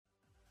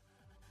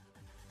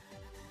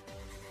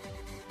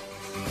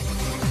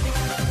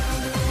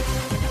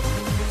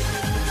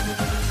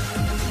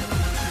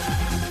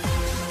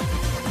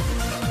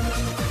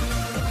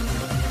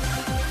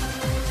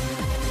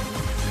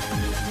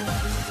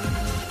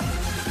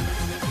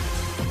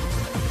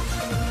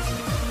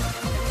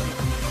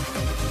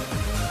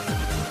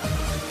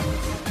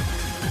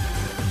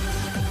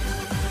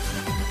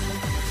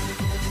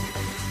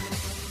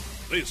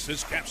This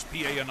is Caps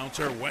PA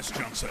announcer Wes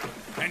Johnson,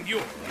 and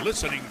you're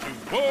listening to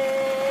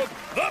What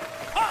the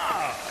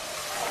Puck!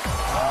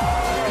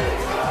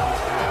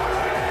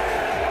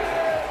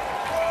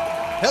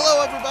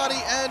 Hello, everybody,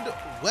 and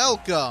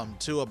welcome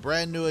to a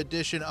brand new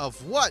edition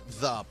of What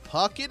the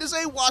Puck. It is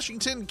a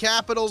Washington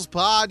Capitals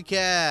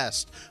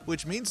podcast,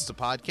 which means it's a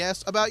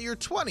podcast about your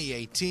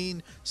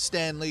 2018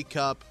 Stanley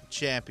Cup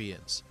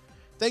champions.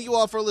 Thank you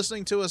all for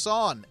listening to us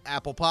on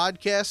Apple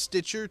Podcasts,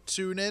 Stitcher,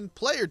 TuneIn,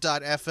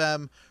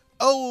 Player.fm,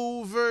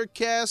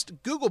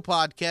 Overcast, Google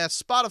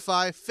Podcasts,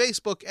 Spotify,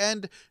 Facebook,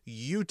 and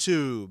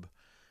YouTube.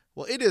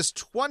 Well, it is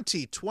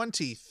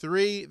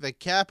 2023. The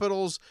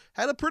Capitals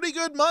had a pretty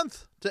good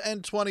month to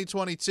end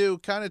 2022,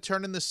 kind of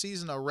turning the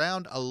season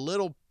around a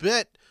little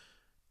bit.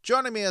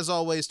 Joining me, as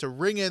always, to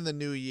ring in the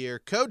new year,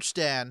 Coach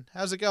Stan.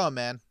 How's it going,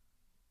 man?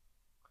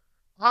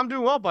 I'm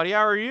doing well, buddy.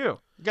 How are you?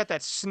 You got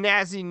that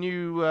snazzy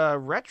new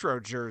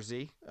retro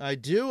jersey. I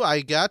do.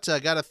 I got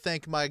to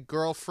thank my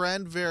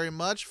girlfriend very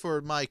much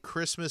for my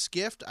Christmas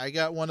gift. I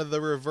got one of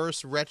the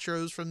reverse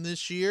retros from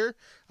this year.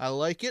 I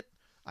like it.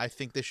 I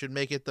think they should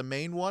make it the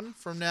main one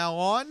from now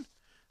on.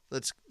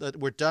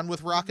 We're done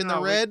with rocking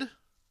the red.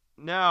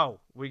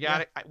 We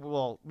got it.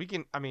 We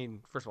can. I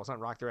mean, first of all, it's not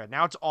rock the red.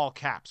 Now it's all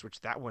caps,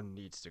 which that one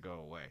needs to go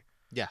away.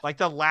 Yeah. Like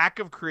the lack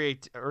of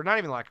or not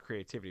even lack of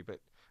creativity, but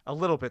a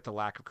little bbit the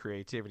lack of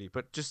creativity.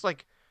 But just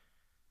like,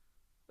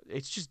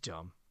 it's just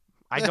dumb.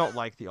 I don't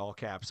like the all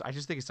caps. I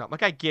just think it's dumb.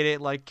 Like I get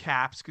it, like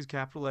caps because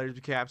capital letters,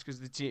 caps because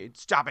the team.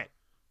 Stop it.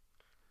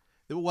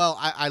 Well,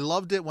 I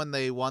loved it when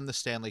they won the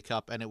Stanley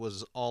Cup and it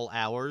was all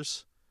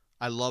ours.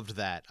 I loved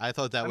that. I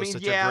thought that was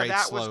such a great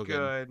that slogan. Was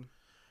good.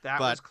 That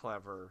was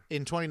clever.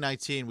 In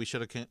 2019, we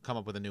should have come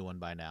up with a new one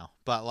by now.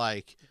 But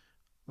like,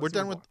 we're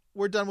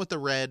done with the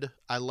red.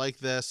 I like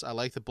this. I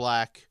like the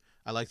black.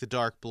 I like the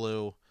dark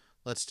blue.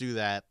 Let's do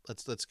that.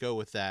 Let's go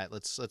with that.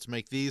 Let's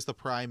make these the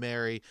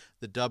primary.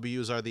 The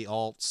W's are the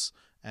alts,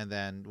 and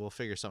then we'll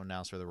figure something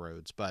else for the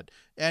roads. But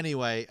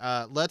anyway,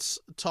 let's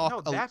talk.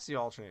 No, that's the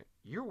alternate.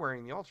 You're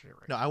wearing the alternate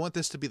right No, I want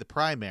this to be the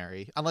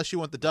primary, unless you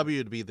want the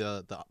W to be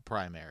the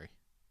primary.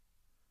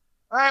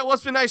 All right, well,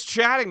 it's been nice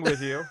chatting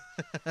with you.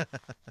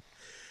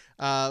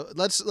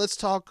 Let's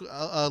talk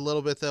a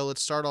little bit, though.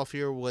 Let's start off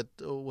here with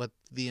what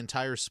the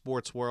entire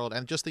sports world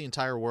and just the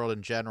entire world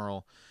in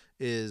general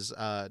is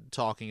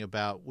talking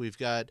about. We've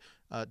got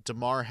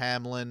Damar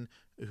Hamlin,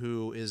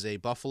 who is a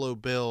Buffalo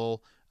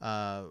Bill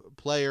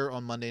player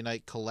on Monday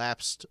night,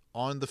 collapsed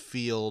on the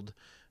field.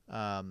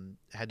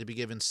 Had to be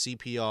given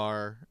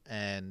CPR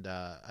and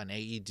an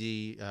AED.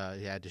 He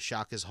had to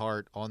shock his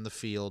heart on the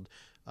field.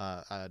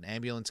 An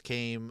ambulance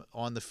came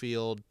on the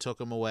field,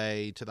 took him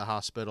away to the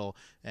hospital,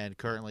 and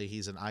currently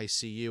he's in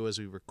ICU as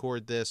we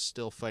record this,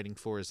 still fighting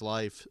for his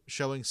life,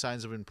 showing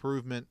signs of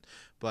improvement,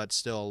 but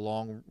still a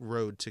long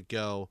road to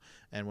go,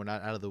 and we're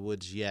not out of the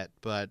woods yet.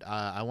 But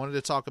I wanted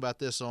to talk about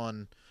this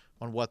on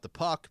What the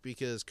Puck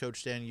because,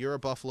 Coach Dan, you're a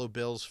Buffalo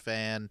Bills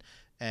fan,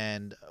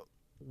 and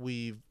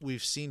we've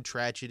seen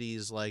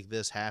tragedies like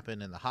this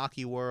happen in the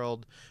hockey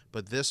world,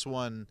 but this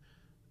one,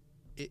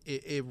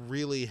 it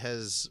really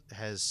has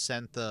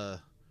sent the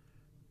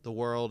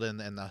world and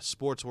the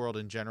sports world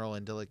in general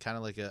into like kind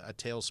of like a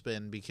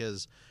tailspin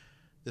because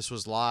this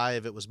was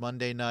live. It was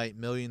Monday night,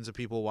 millions of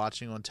people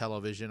watching on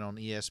television on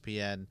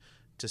ESPN.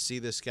 To see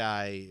this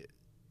guy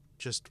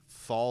just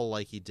fall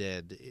like he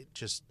did, it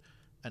just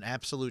an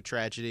absolute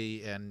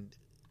tragedy, and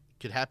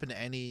could happen to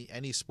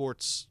any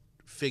sports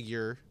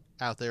figure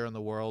out there in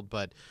the world,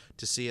 but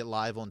to see it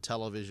live on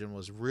television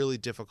was really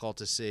difficult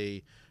to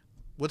see.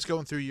 What's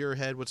going through your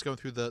head? What's going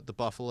through the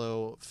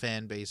Buffalo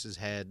fan base's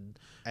head?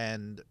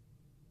 And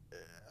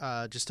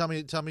just tell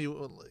me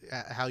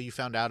how you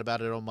found out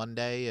about it on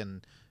Monday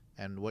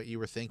and what you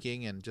were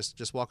thinking, and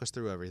just walk us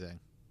through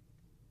everything.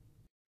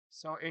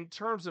 So in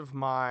terms of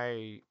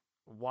my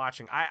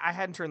watching, I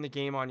hadn't turned the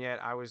game on yet.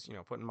 I was,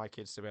 putting my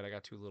kids to bed. I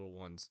got two little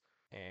ones,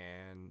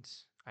 and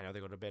I know they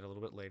go to bed a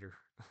little bit later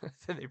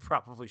than they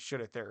probably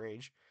should at their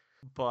age.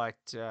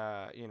 But,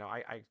 I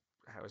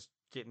was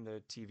getting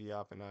the TV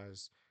up, and I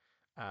was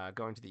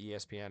going to the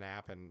ESPN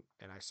app, and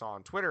I saw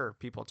on Twitter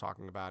people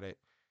talking about it.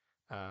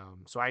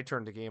 So I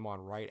turned the game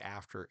on right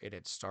after it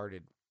had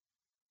started.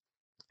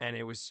 And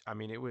it was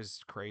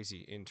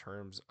crazy in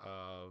terms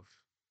of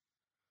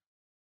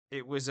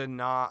it was a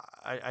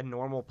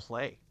normal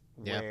play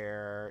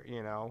where,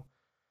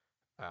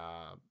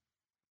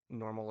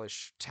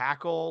 normal-ish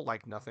tackle,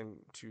 like nothing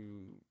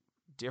too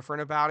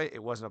different about it.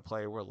 It wasn't a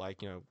play where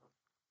like, you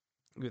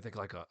would think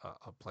like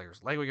a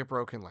player's leg would get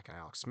broken, like an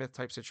Alex Smith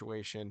type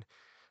situation.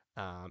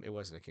 It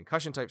wasn't a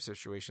concussion type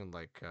situation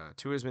like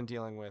Tua's been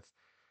dealing with.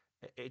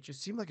 It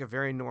just seemed like a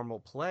very normal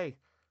play.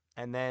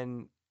 And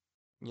then,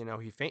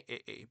 he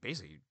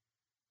basically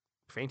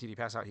fainted, he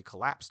passed out, he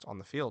collapsed on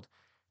the field.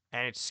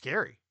 And it's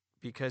scary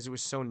because it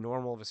was so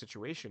normal of a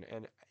situation.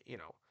 And,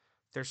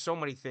 there's so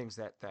many things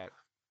that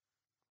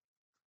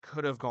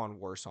could have gone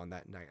worse on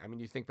that night. I mean,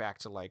 you think back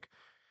to like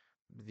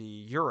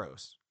the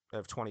Euros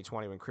of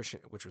 2020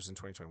 which was in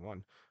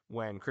 2021,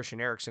 when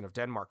Christian Eriksen of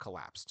Denmark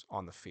collapsed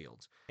on the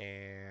field,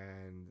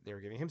 and they were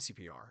giving him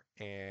CPR.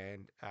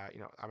 And I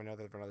know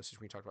there have been other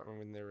situations we talked about.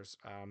 When there was,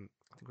 I think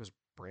it was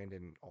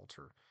Brandon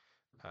Alter,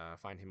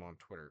 find him on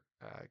Twitter,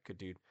 good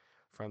dude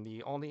from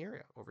the Albany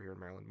area over here in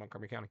Maryland,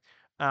 Montgomery County.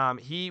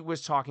 He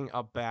was talking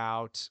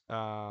about,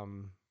 I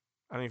don't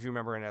know if you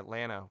remember in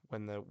Atlanta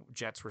when the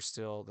Jets were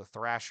still the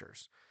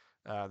Thrashers,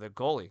 the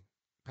goalie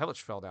Pelic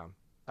fell down.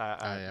 I Not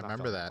fell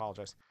remember down. that.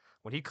 Apologize.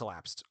 When he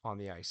collapsed on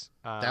the ice.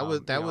 That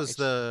was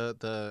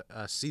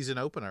the season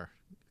opener,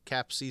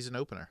 Cap season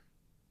opener.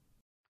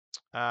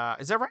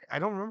 Is that right? I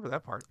don't remember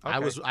that part.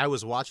 Okay. I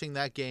was watching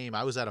that game.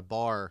 I was at a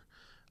bar,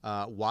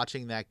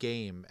 watching that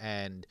game,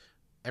 and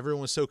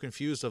everyone was so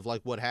confused of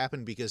like what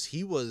happened because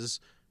he was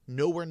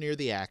nowhere near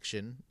the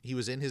action. He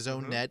was in his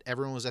own net.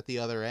 Everyone was at the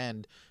other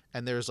end,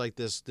 and there's like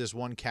this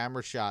one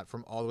camera shot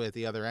from all the way at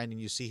the other end,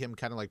 and you see him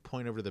kind of like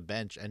point over to the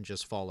bench and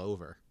just fall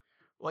over.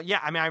 Well,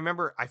 yeah. I mean, I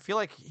remember. I feel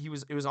like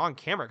it was on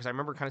camera because I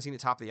remember kind of seeing the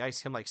top of the ice,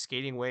 him like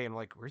skating away, and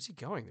like, where's he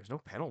going? There's no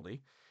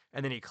penalty.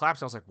 And then he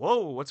collapsed. And I was like,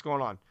 whoa, what's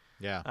going on?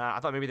 Yeah. I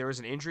thought maybe there was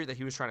an injury that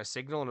he was trying to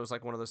signal, and it was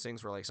like one of those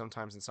things where like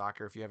sometimes in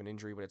soccer, if you have an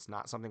injury but it's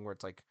not something where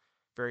it's like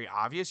very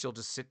obvious, you'll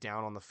just sit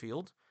down on the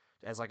field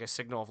as like a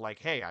signal of like,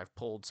 hey, I've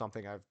pulled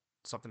something,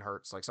 something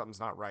hurts, like something's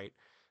not right.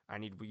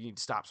 We need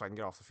to stop so I can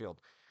get off the field.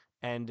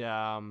 And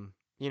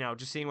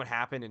just seeing what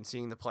happened and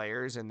seeing the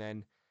players, and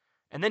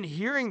then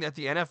hearing that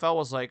the NFL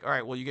was like, all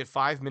right, well, you get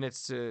 5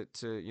 minutes to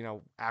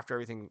after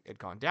everything had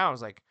gone down. I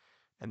was like,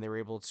 and they were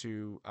able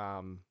to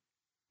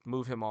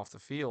move him off the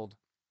field,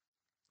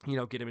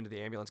 get him into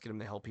the ambulance, get him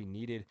the help he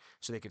needed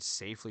so they could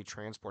safely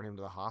transport him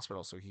to the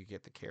hospital so he could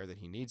get the care that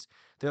he needs.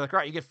 They're like, all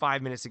right, you get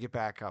 5 minutes to get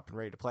back up and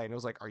ready to play. And it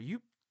was like, are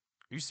you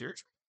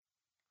serious?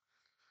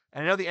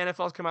 And I know the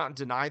NFL's come out and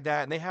denied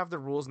that, and they have the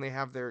rules and they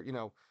have their,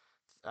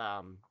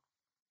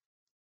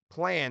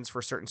 plans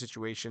for certain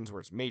situations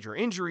where it's major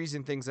injuries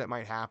and things that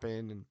might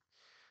happen.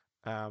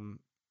 And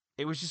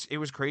it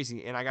was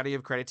crazy. And I got to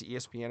give credit to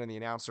ESPN and the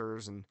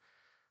announcers and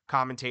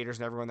commentators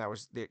and everyone that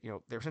was, they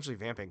were essentially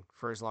vamping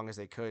for as long as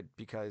they could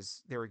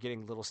because they were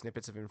getting little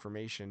snippets of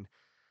information.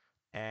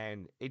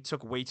 And it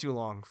took way too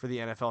long for the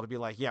NFL to be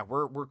like, yeah,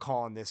 we're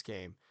calling this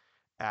game.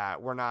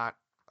 We're not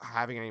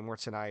having any more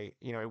tonight.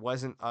 It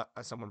wasn't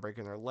someone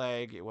breaking their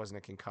leg. It wasn't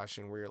a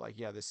concussion where you're like,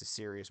 yeah, this is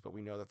serious, but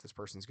we know that this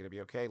person's going to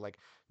be okay. Like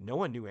no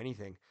one knew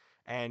anything.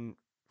 And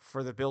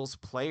for the Bills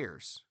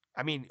players,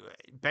 I mean,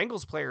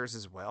 Bengals players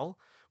as well,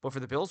 but for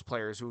the Bills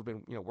players who have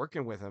been,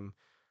 working with him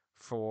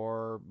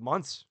for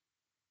months,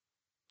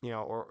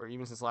 or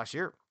even since last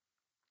year,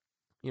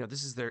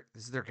 this is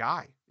their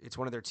guy. It's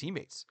one of their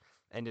teammates.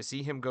 And to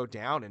see him go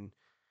down, and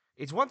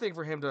it's one thing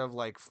for him to have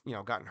like,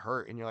 gotten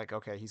hurt and you're like,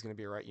 okay, he's going to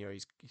be all right.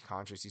 He's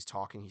conscious, he's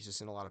talking, he's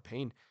just in a lot of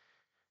pain.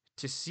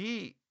 To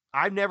see,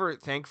 I've never,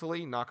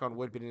 thankfully, knock on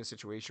wood, been in a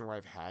situation where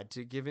I've had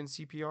to give in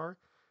CPR,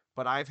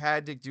 but I've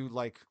had to do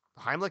like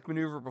Heimlich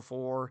maneuver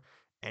before,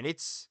 and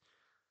it's,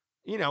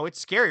 it's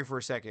scary for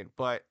a second,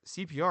 but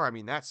CPR, I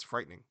mean, that's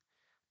frightening.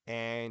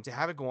 And to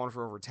have it go on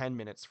for over 10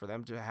 minutes for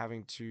them to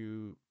having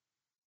to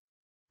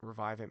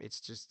revive him,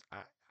 it's just,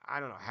 I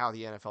don't know how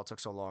the NFL took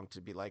so long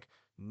to be like,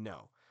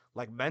 no.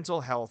 Like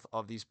mental health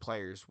of these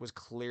players was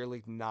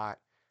clearly not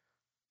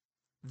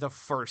the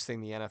first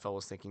thing the NFL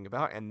was thinking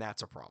about, and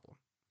that's a problem.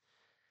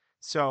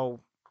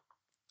 So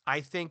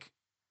I think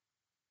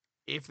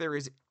if there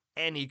is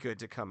any good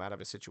to come out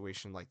of a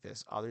situation like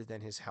this, other than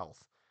his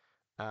health,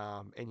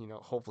 and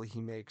hopefully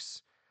he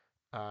makes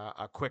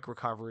a quick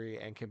recovery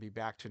and can be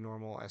back to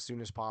normal as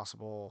soon as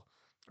possible,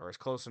 or as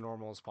close to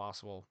normal as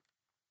possible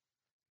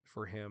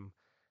for him.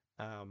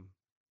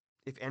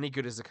 If any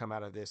good is to come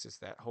out of this, is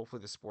that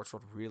hopefully the sports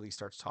world really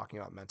starts talking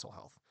about mental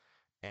health,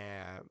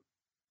 and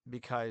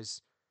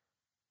because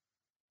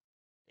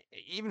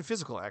even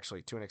physical,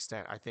 actually, to an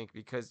extent, I think,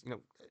 because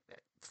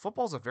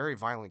football's a very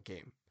violent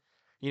game.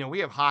 We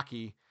have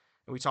hockey,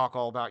 and we talk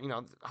all about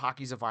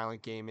hockey's a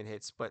violent game and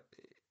hits, but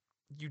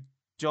you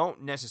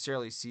don't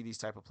necessarily see these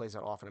type of plays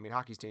that often. I mean,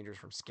 hockey's dangerous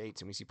from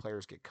skates, and we see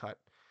players get cut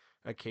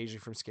occasionally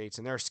from skates,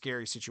 and there are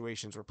scary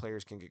situations where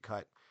players can get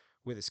cut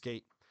with a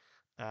skate.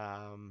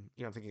 I'm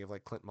thinking of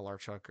like Clint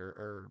Malarchuk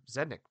or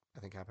Zednik. I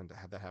think happened to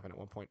have that happen at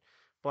one point.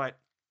 But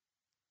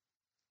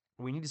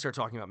we need to start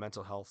talking about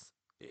mental health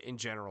in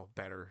general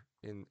better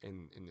in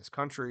this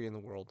country, in the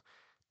world,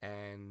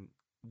 and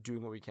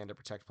doing what we can to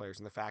protect players.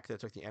 And the fact that it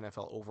took the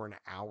NFL over an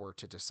hour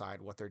to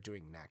decide what they're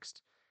doing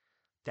next,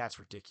 that's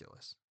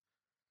ridiculous.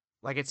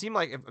 Like it seemed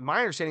like, my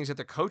understanding is that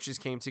the coaches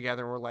came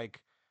together and were like,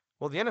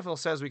 well, the NFL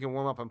says we can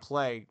warm up and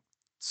play.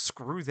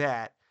 Screw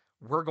that.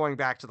 We're going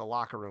back to the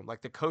locker room.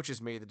 Like the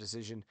coaches made the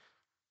decision,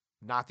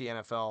 not the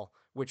NFL,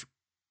 which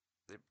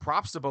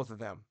props to both of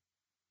them.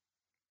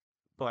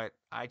 But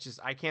I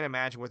can't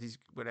imagine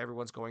what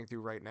everyone's going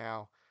through right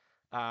now.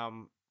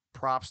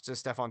 Props to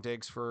Stefon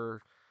Diggs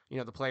for,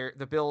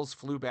 the Bills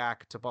flew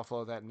back to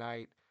Buffalo that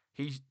night.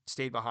 He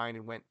stayed behind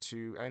and went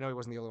to, I know he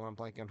wasn't the only one,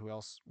 blanking on who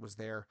else was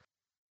there.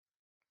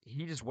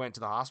 He just went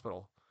to the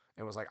hospital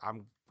and was like,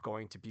 I'm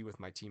going to be with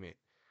my teammate.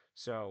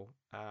 So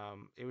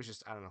it was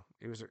just, I don't know.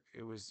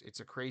 It's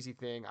a crazy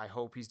thing. I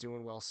hope he's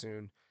doing well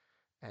soon,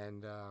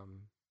 and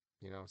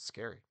it's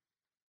scary.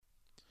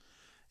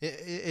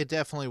 It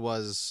definitely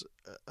was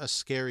a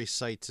scary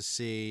sight to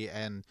see,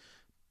 and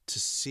to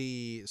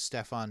see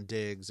Stefon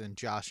Diggs and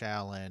Josh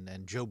Allen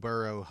and Joe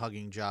Burrow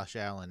hugging Josh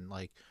Allen,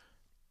 like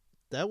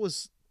that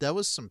was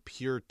some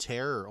pure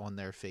terror on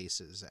their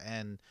faces.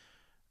 And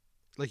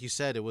like you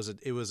said, it was a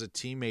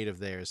teammate of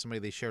theirs, somebody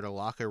they shared a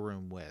locker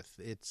room with.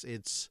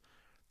 It's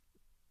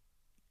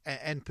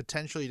and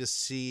potentially to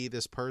see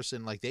this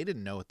person, like, they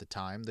didn't know at the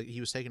time that he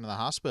was taken to the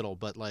hospital,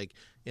 but like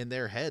in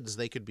their heads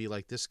they could be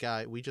like, this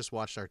guy, we just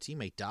watched our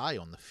teammate die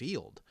on the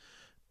field.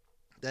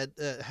 That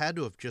had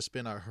to have just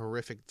been a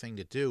horrific thing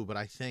to do. But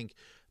I think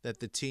that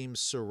the team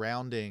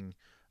surrounding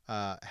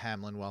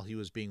Hamlin while he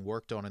was being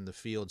worked on in the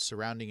field,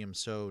 surrounding him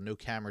so no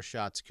camera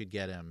shots could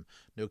get him,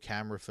 no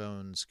camera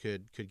phones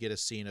could get a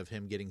scene of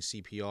him getting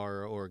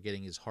CPR or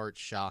getting his heart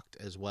shocked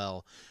as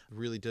well,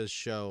 really does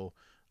show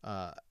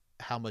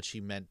how much he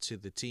meant to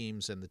the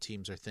teams, and the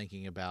teams are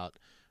thinking about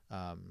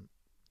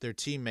their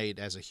teammate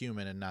as a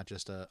human and not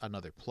just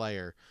another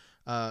player.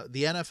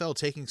 The NFL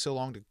taking so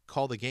long to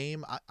call the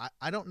game,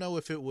 I don't know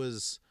if it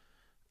was.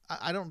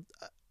 I don't.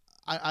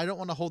 I don't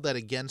want to hold that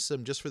against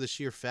them just for the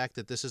sheer fact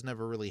that this has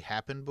never really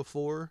happened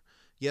before.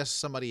 Yes,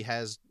 somebody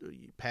has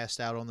passed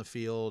out on the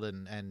field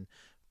and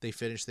they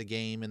finished the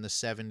game in the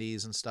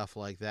 70s and stuff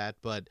like that,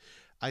 but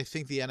I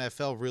think the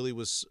NFL really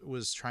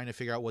was trying to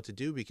figure out what to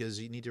do, because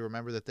you need to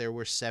remember that there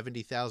were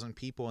 70,000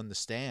 people in the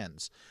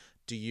stands.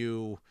 Do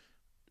you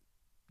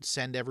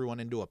send everyone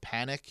into a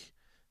panic,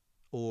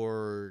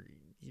 or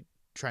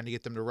trying to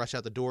get them to rush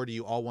out the door? Do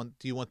you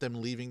want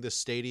them leaving the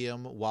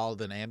stadium while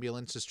an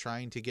ambulance is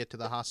trying to get to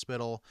the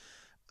hospital?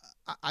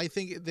 I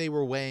think they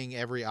were weighing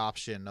every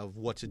option of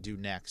what to do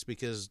next,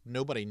 because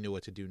nobody knew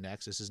what to do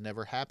next. This has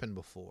never happened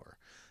before.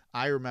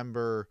 I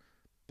remember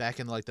back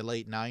in like the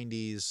late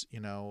 90s,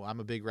 I'm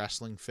a big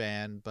wrestling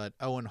fan, but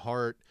Owen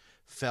Hart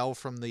fell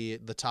from the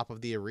top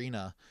of the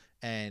arena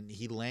and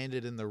he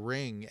landed in the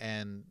ring,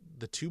 and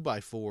the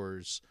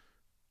 2x4s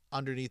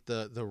underneath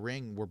the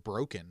ring were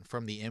broken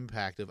from the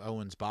impact of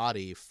Owen's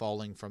body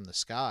falling from the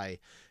sky.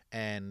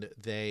 And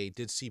they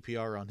did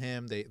CPR on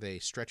him. They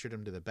stretchered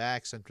him to the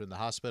back, sent him to the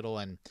hospital,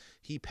 and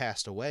he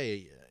passed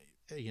away,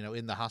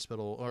 in the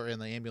hospital, or in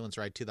the ambulance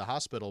ride to the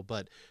hospital.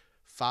 But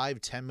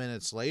 5-10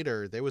 minutes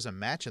later, there was a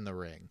match in the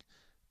ring,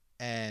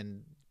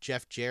 and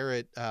Jeff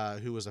Jarrett,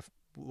 who was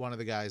one of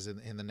the guys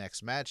in the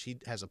next match, he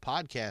has a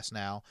podcast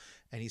now,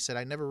 and he said,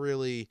 I never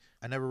really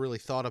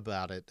thought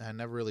about it. I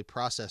never really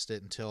processed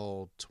it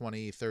until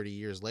 20-30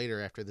 years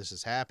later after this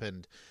has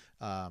happened,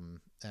 and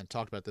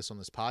talked about this on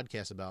this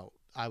podcast about,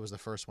 I was the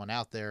first one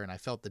out there and I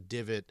felt the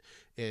divot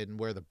in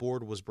where the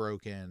board was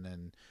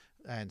broken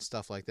and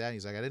stuff like that. And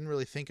he's like, I didn't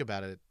really think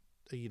about it.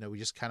 We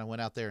just kind of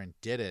went out there and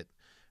did it.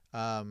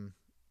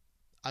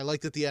 I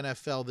like that the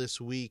NFL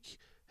this week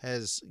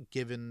has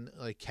given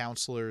like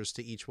counselors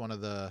to each one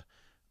of the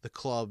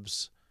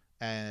clubs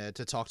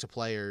to talk to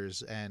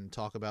players and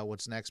talk about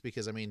what's next,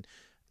 because I mean,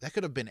 that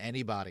could have been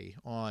anybody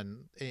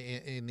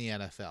in the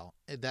NFL.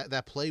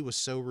 That play was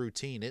so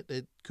routine.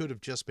 It could have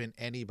just been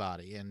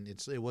anybody, and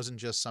it wasn't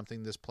just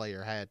something this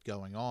player had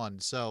going on.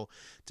 So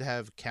to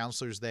have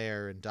counselors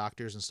there and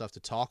doctors and stuff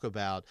to talk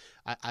about,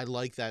 I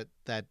like that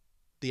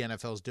the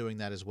NFL is doing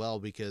that as well,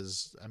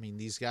 because I mean,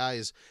 these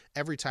guys,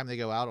 every time they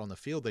go out on the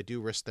field, they do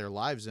risk their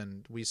lives,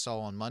 and we saw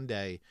on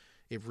Monday,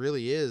 it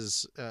really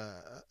is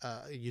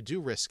you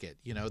do risk it.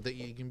 That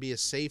you can be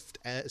as safe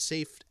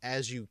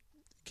as you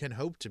can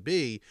hope to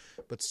be,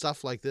 but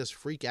stuff like this,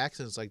 freak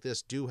accidents like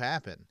this, do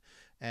happen,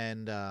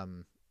 and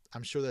I'm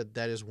sure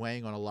that is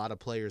weighing on a lot of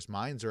players'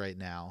 minds right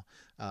now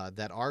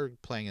that are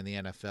playing in the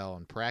NFL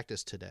and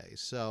practice today.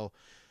 So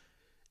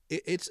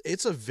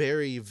it's a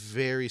very,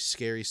 very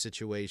scary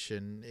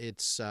situation.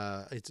 It's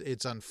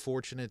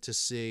unfortunate to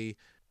see,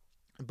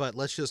 but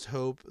let's just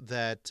hope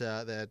that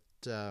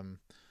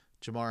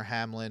Damar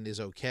Hamlin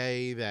is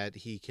okay, that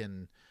he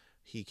can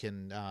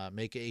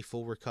make a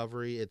full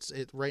recovery.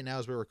 Right now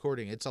as we're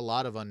recording, it's a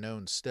lot of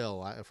unknowns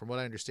still. From what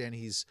I understand,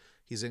 he's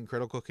in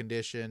critical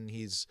condition.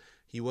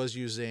 He was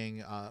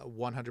using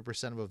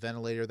 100% of a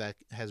ventilator that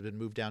has been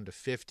moved down to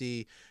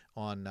 50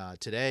 on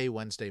today,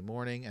 Wednesday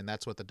morning, and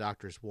that's what the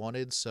doctors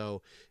wanted.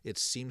 So it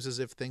seems as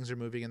if things are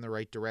moving in the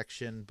right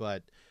direction,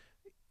 but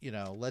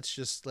let's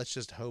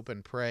just hope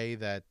and pray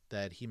that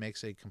he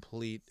makes a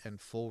complete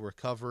and full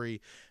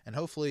recovery, and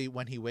hopefully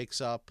when he wakes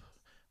up,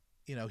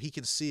 he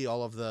can see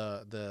all of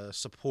the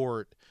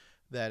support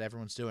that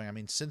everyone's doing. I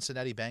mean,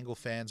 Cincinnati Bengal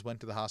fans went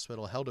to the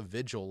hospital, held a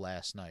vigil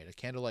last night, a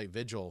candlelight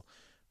vigil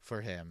for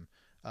him.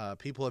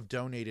 People have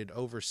donated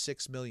over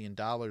 $6 million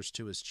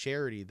to his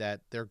charity,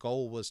 that their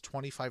goal was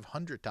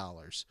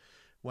 $2,500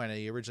 when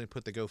he originally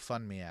put the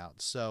GoFundMe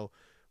out. So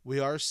we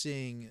are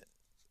seeing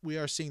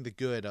the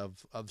good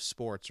of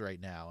sports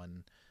right now,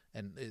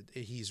 and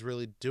he's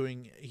really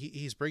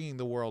he's bringing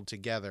the world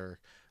together,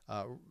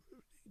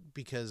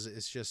 because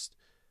it's just,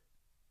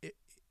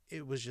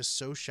 it was just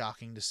so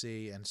shocking to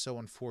see and so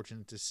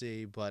unfortunate to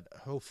see. But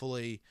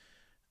hopefully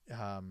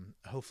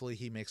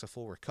he makes a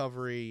full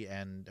recovery,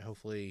 and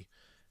hopefully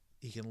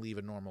he can lead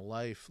a normal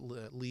life.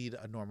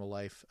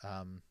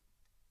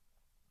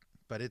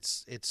 But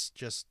it's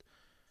just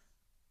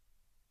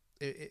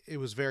it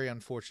was very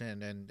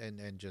unfortunate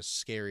and just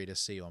scary to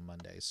see on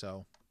Monday.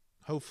 So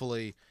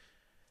hopefully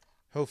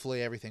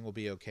everything will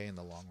be okay in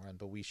the long run,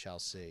 but we shall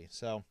see.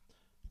 So,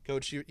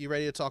 Coach, you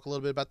ready to talk a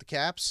little bit about the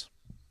Caps?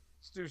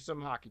 Let's do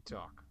some hockey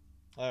talk.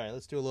 All right,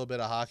 let's do a little bit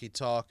of hockey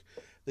talk.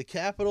 The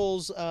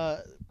Capitals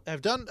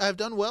have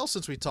done well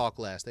since we talked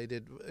last.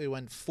 They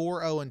went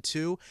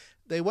 4-0-2.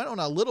 They went on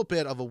a little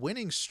bit of a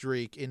winning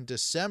streak in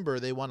December.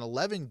 They won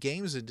 11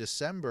 games in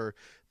December.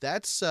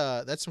 That's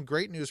some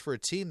great news for a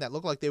team that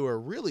looked like they were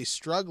really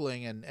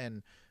struggling,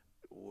 and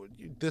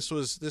this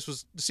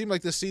seemed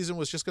like this season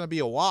was just going to be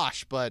a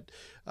wash. But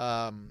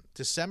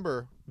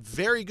December,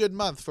 very good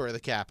month for the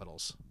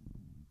Capitals.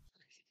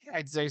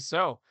 I'd say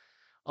so.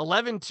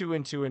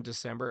 11-2-2 in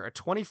December, a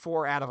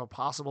 24 out of a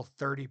possible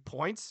 30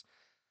 points.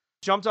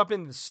 Jumped up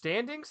in the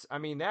standings. I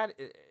mean,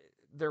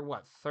 they're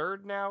what,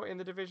 third now in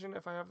the division,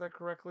 if I have that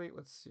correctly?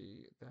 Let's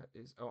see.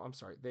 I'm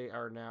sorry. They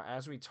are now,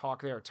 as we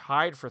talk, they are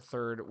tied for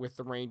third with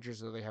the Rangers,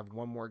 though they have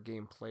one more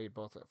game played,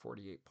 both at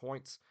 48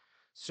 points.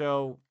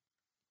 So,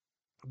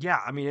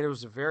 yeah, I mean, it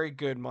was a very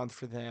good month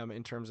for them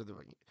in terms of the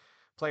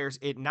players.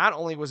 It not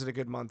only was it a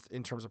good month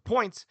in terms of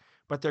points,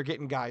 but they're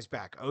getting guys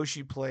back.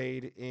 Oshie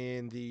played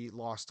in the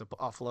loss to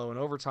Buffalo in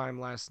overtime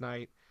last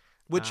night.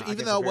 Which,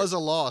 even though it was a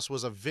loss,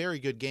 was a very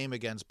good game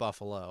against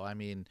Buffalo. I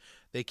mean,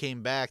 they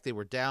came back. They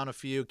were down a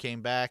few,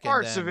 came back.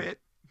 Parts of it.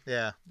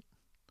 Yeah.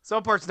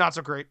 Some parts not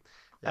so great.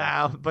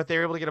 Yeah. But they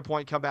were able to get a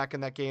point, come back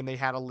in that game. They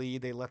had a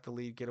lead. They let the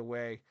lead get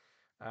away.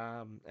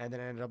 And then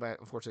ended up,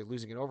 unfortunately,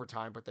 losing in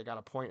overtime. But they got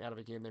a point out of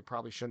a game they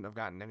probably shouldn't have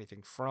gotten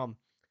anything from.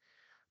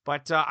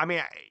 But, I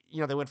mean,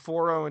 they went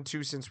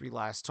 4-0-2 since we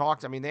last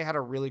talked. I mean, they had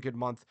a really good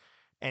month.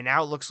 And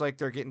now it looks like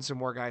they're getting some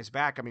more guys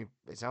back. I mean,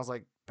 it sounds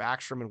like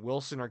Backstrom and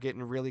Wilson are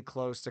getting really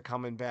close to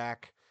coming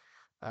back.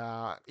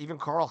 Even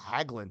Carl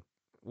Hagelin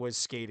was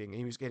skating.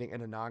 He was getting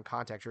in a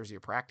non-contact jersey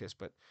at practice.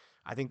 But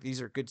I think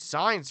these are good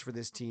signs for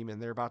this team,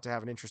 and they're about to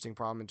have an interesting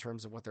problem in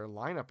terms of what their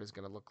lineup is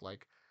going to look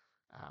like,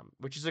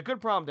 which is a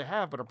good problem to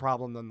have, but a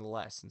problem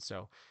nonetheless. And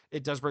so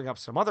it does bring up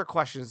some other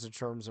questions in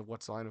terms of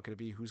what's the lineup going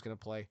to be, who's going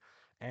to play,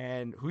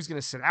 and who's going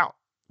to sit out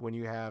when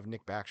you have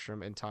Nick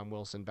Backstrom and Tom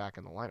Wilson back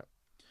in the lineup.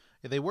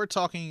 They were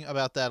talking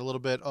about that a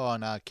little bit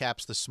on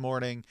Caps this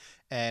morning,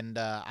 and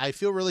I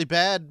feel really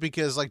bad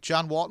because, like,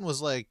 John Walton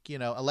was like,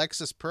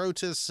 Alexis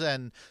Protas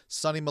and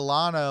Sonny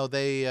Milano,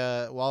 they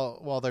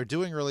while they're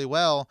doing really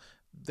well,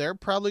 they're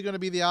probably going to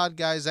be the odd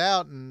guys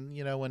out, and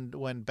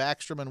when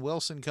Backstrom and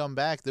Wilson come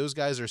back, those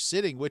guys are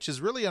sitting, which is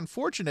really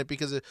unfortunate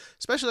because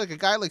especially like a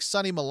guy like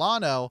Sonny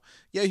Milano,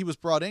 yeah, he was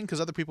brought in because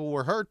other people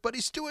were hurt, but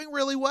he's doing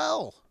really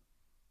well.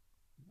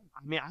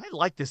 I mean, I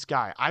like this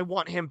guy. I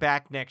want him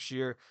back next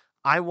year.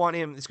 I want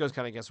him. This goes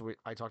kind of against what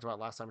I talked about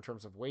last time in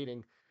terms of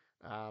waiting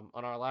on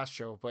our last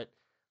show, but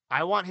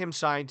I want him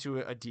signed to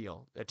a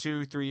deal, a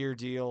 2-3 year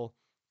deal.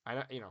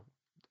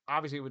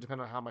 Obviously it would depend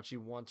on how much he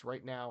wants.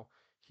 Right now,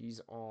 he's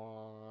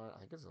on, I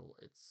think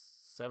it's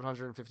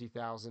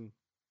 $750,000.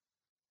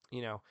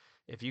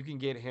 If you can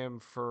get him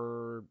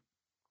for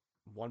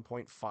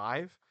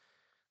 1.5,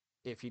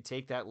 if you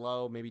take that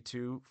low, maybe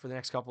 2 for the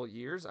next couple of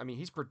years, I mean,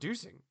 he's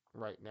producing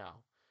right now.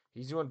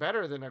 He's doing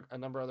better than a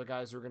number of other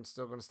guys who are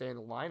still going to stay in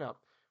the lineup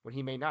when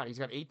he may not. He's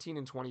got 18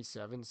 and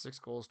 27, 6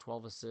 goals,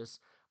 12 assists.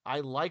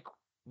 I like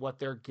what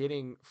they're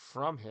getting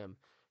from him.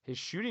 His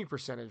shooting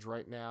percentage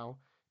right now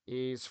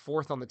is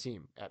 4th on the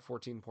team at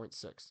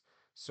 14.6.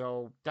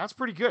 So that's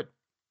pretty good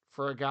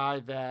for a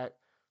guy that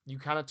you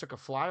kind of took a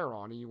flyer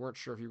on and you weren't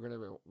sure if you were going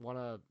to want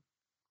to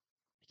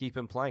keep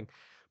him playing.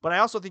 But I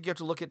also think you have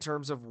to look at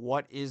terms of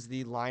what is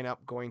the lineup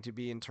going to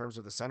be in terms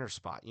of the center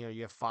spot.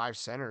 You have 5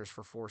 centers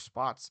for 4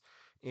 spots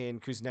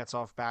in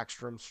Kuznetsov,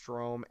 Backstrom,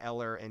 Strome,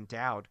 Eller, and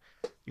Dowd.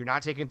 You're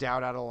not taking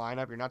Dowd out of the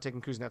lineup. You're not taking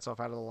Kuznetsov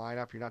out of the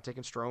lineup. You're not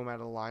taking Strome out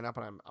of the lineup.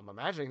 And I'm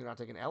imagining they're not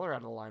taking Eller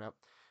out of the lineup.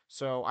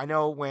 So I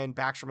know when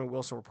Backstrom and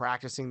Wilson were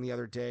practicing the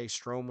other day,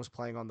 Strome was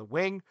playing on the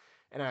wing.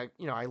 And I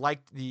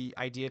liked the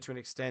idea to an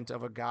extent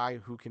of a guy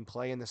who can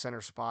play in the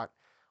center spot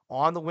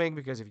on the wing,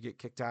 because if you get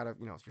kicked out of,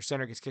 if your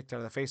center gets kicked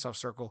out of the faceoff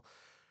circle,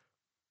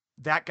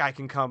 that guy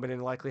can come in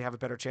and likely have a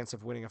better chance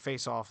of winning a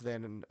faceoff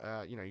than,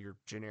 your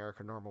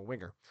generic or normal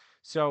winger.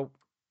 So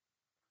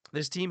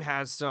this team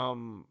has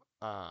some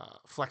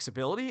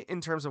flexibility in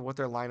terms of what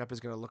their lineup is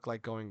going to look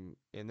like going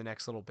in the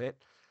next little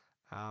bit.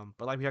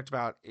 But like we talked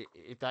about,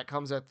 if that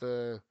comes at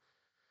the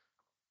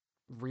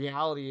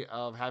reality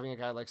of having a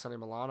guy like Sonny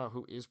Milano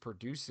who is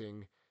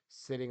producing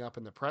sitting up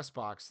in the press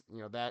box,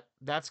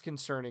 that's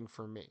concerning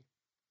for me.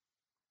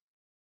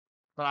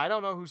 But I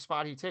don't know whose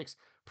spot he takes.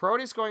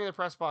 Protas going in the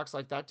press box,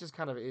 like, that just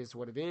kind of is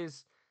what it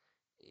is.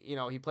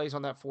 He plays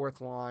on that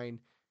 4th line.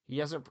 He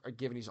hasn't,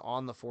 given he's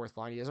on the 4th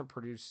line, he doesn't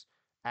produce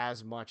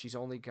as much. He's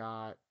only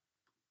got,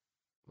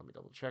 let me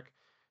double check.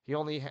 He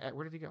only had,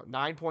 where did he go?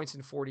 9 points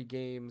in 40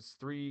 games,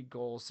 3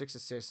 goals, 6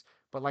 assists.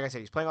 But like I said,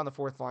 he's playing on the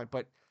fourth line,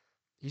 but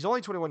he's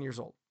only 21 years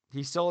old.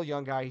 He's still a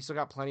young guy. He's still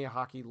got plenty of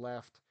hockey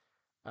left.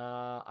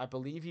 I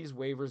believe he's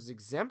waivers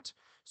exempt.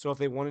 So if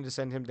they wanted to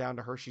send him down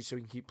to Hershey so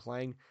he can keep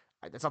playing,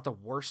 that's not the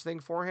worst thing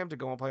for him to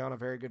go and play on a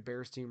very good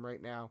Bears team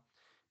right now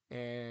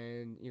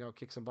and,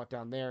 kick some butt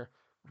down there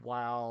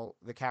while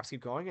the Caps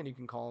keep going and you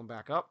can call him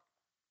back up.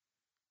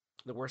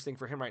 The worst thing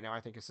for him right now,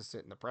 I think, is to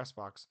sit in the press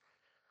box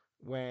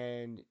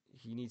when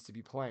he needs to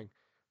be playing.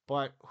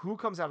 But who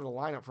comes out of the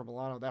lineup for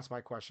Milano? That's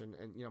my question.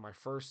 And, my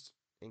first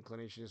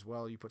inclination is,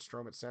 well, you put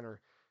Strome at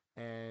center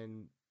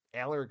and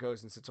Eller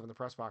goes and sits up in the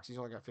press box. He's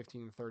only got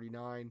 15 and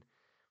 39,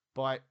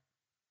 but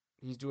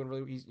he's doing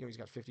really, he's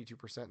got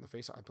 52% in the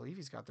faceoff. I believe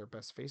he's got their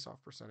best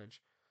faceoff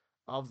percentage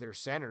of their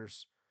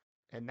centers.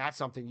 And that's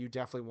something you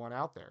definitely want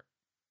out there.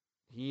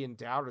 He and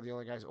Dowd are the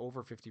only guys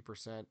over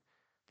 50%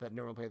 that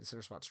normally play at the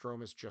center spot.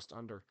 Strome is just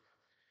under.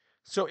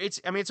 So it's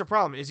a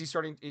problem. Is he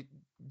starting?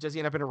 Does he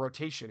end up in a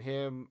rotation?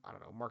 Him, I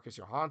don't know, Marcus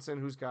Johansson,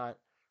 who's got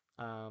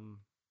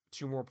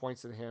 2 more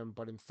points than him,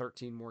 but in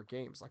 13 more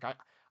games. Like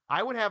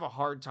I would have a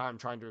hard time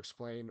trying to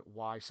explain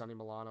why Sonny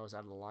Milano is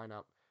out of the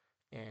lineup,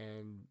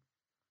 and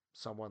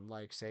someone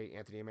like say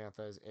Anthony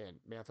Mantha's, and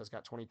Mantha's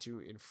got 22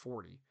 in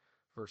 40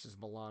 versus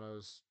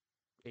Milano's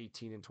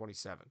 18 and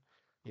 27.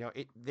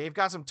 They've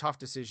got some tough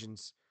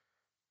decisions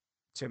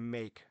to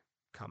make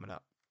coming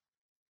up.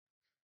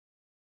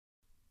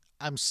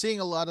 I'm seeing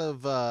a lot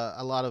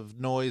of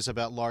noise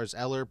about Lars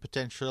Eller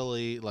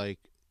potentially like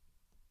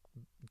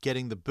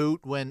getting the boot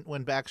when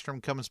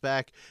Backstrom comes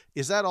back.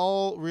 Is that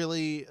all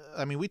really?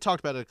 I mean, we talked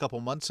about it a couple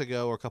months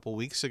ago or a couple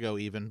weeks ago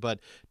even, but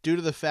due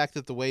to the fact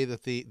that the way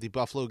that the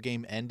Buffalo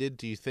game ended,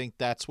 do you think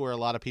that's where a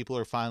lot of people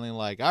are finally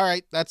like, all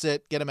right, that's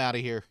it, get him out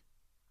of here?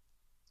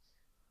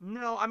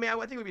 No, I mean, I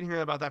think we've been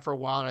hearing about that for a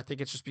while, and I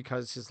think it's just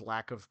because his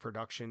lack of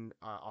production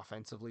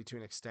offensively, to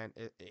an extent,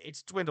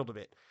 it's dwindled a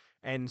bit,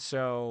 and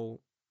so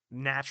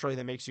naturally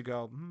that makes you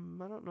go,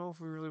 I don't know if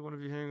we really want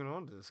to be hanging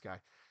on to this guy.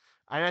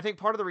 And I think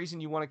part of the reason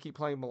you want to keep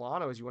playing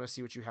Milano is you want to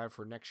see what you have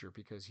for next year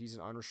because he's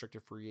an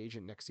unrestricted free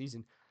agent next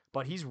season,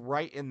 but he's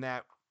right in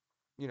that,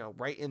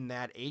 right in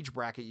that age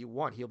bracket you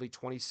want. He'll be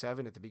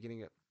 27 at the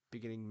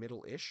beginning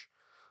middle-ish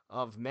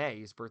of May.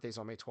 His birthday's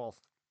on May 12th.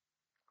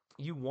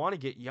 You want to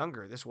get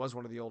younger. This was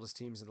one of the oldest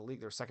teams in the league.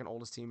 They're second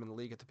oldest team in the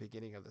league at the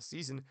beginning of the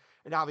season.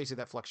 And obviously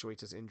that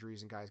fluctuates as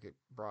injuries and guys get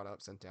brought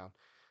up, sent down.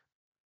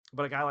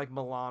 But a guy like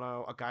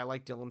Milano, a guy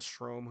like Dylan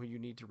Strome, who you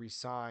need to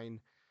re-sign,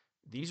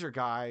 these are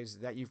guys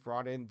that you've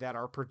brought in that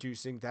are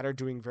producing, that are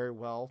doing very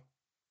well,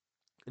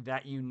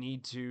 that you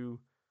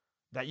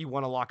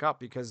want to lock up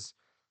because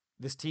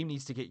this team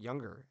needs to get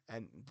younger.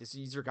 And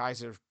these are guys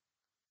that are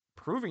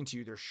proving to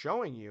you, they're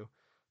showing you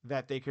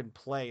that they can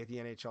play at the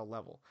NHL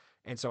level.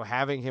 And so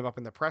having him up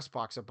in the press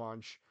box a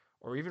bunch,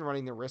 or even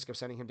running the risk of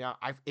sending him down,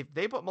 if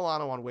they put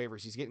Milano on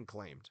waivers, he's getting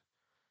claimed.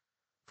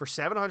 For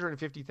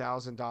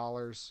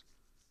 $750,000,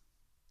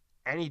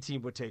 any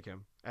team would take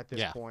him at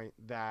this point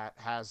that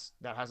has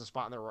a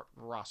spot in their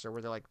roster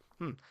where they're like,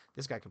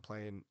 this guy can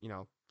play in,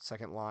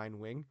 second line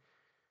wing.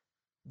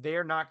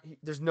 They're not.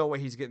 There's no way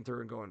he's getting through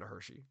and going to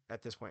Hershey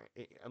at this point,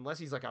 unless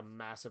he's like a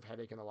massive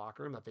headache in the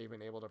locker room that they've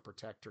been able to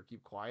protect or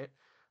keep quiet.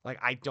 Like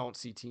I don't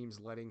see teams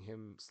letting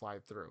him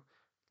slide through.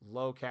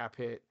 Low cap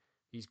hit.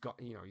 He's got,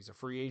 he's a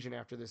free agent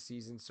after this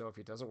season, so if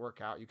it doesn't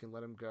work out, you can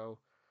let him go.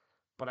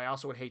 But I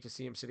also would hate to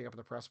see him sitting up in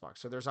the press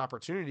box. So there's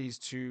opportunities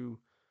to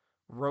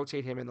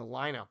rotate him in the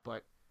lineup,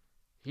 but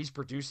he's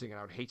producing, and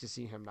I would hate to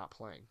see him not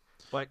playing.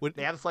 But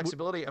they have the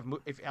flexibility of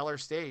if Eller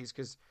stays,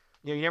 because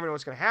you never know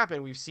what's going to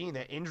happen. We've seen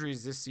that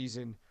injuries this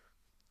season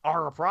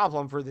are a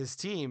problem for this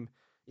team.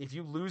 If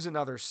you lose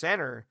another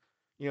center,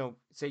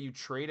 say you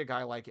trade a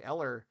guy like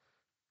Eller,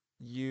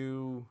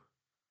 you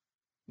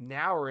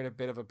now are in a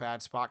bit of a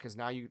bad spot because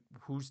now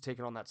who's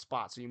taking on that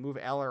spot? So you move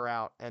Eller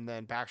out, and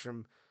then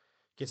Backstrom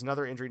gets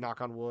another injury,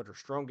 knock on wood, or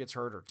Strome gets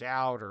hurt, or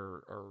Dowd,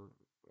 or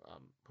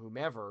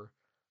whomever,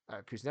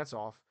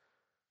 Kuznetsov.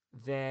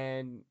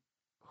 Then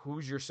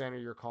who's your center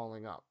you're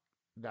calling up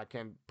that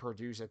can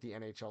produce at the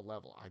NHL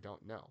level? I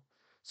don't know.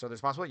 So there's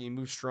a possibility you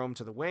move Strome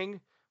to the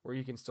wing where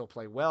you can still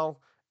play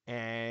well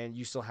and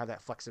you still have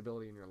that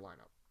flexibility in your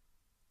lineup.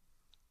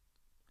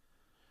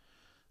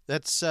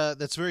 That's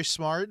very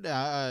smart.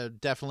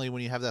 Definitely,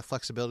 when you have that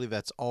flexibility,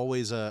 that's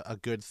always a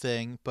good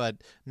thing. But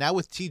now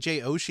with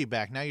TJ Oshie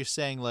back, now you're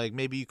saying like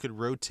maybe you could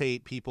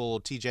rotate people,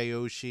 TJ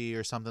Oshie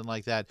or something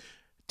like that.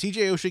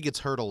 TJ Oshie gets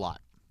hurt a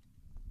lot,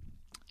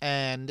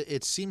 and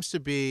it seems to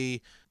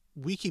be,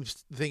 we keep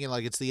thinking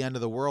like it's the end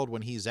of the world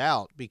when he's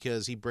out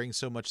because he brings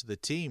so much to the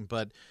team.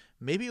 But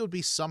maybe it would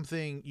be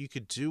something you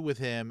could do with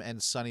him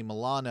and Sonny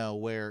Milano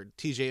where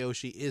TJ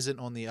Oshie isn't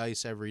on the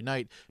ice every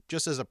night,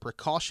 just as a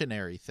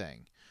precautionary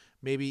thing.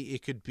 Maybe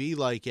it could be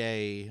like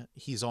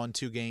he's on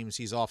 2 games,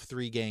 he's off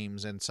 3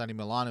 games, and Sonny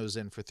Milano's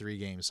in for 3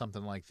 games,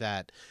 something like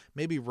that.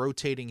 Maybe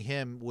rotating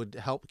him would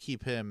help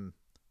keep him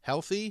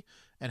healthy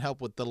and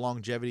help with the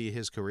longevity of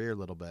his career a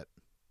little bit.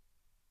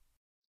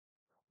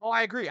 Oh,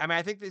 I agree. I mean,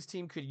 I think this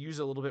team could use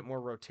a little bit more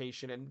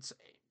rotation, and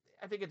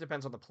I think it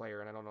depends on the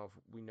player, and I don't know if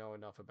we know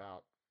enough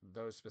about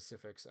those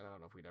specifics, and I don't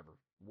know if we'd ever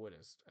would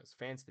as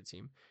fans of the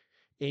team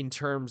in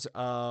terms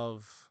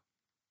of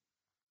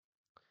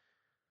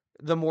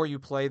the more you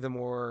play, the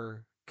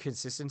more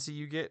consistency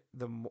you get,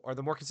 the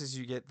more consistency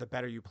you get, the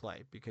better you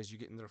play because you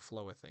get into the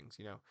flow of things.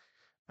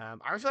 I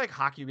always feel like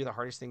hockey would be the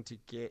hardest thing to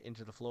get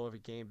into the flow of a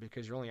game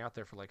because you're only out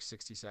there for like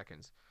 60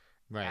 seconds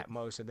Right. at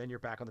most, and then you're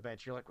back on the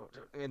bench. You're like,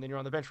 and then you're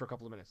on the bench for a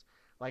couple of minutes.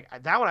 Like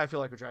that one, I feel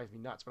like would drive me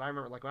nuts. But I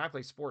remember, like when I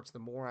play sports, the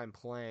more I'm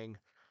playing,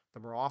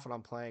 the more often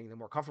I'm playing, the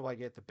more comfortable I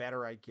get, the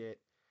better I get.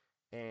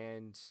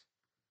 And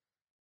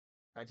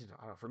I don't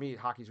know. For me,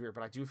 hockey's weird,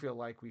 but I do feel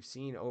like we've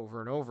seen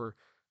over and over,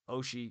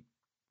 Oshie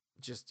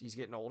he's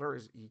getting older.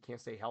 He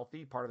can't stay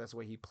healthy. Part of that's the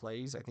way he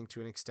plays. I think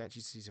to an extent,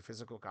 he's a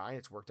physical guy.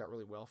 It's worked out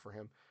really well for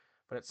him.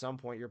 But at some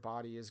point, your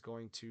body is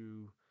going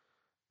to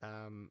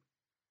um,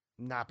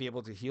 not be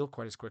able to heal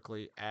quite as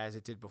quickly as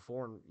it did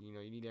before, and you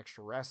need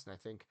extra rest. And I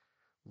think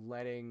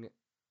letting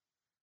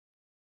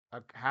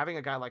having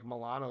a guy like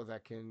Milano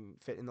that can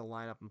fit in the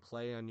lineup and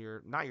play on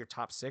your not your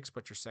top six,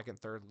 but your second,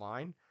 third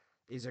line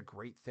is a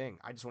great thing.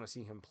 I just want to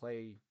see him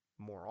play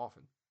more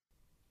often.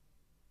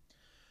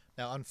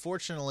 Now,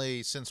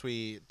 unfortunately, since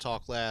we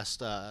talked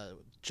last,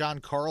 John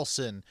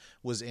Carlson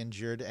was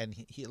injured, and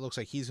it looks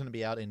like he's going to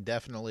be out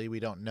indefinitely. We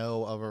don't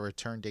know of a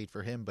return date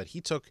for him, but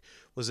he took,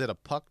 was it a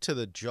puck to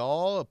the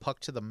jaw, a puck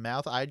to the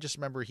mouth? I just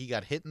remember he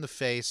got hit in the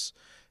face,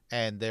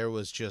 and there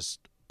was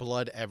just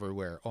blood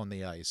everywhere on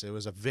the ice. It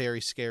was a very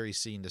scary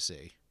scene to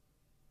see.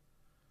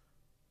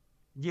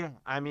 Yeah,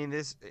 I mean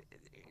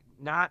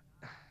not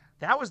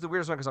that was the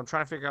weirdest one because I'm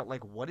trying to figure out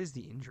like what is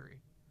the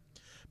injury.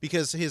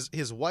 Because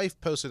his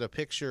wife posted a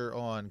picture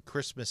on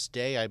Christmas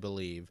Day, I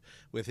believe,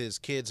 with his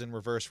kids in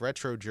reverse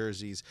retro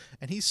jerseys,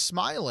 and he's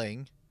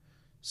smiling.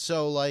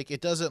 So like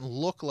it doesn't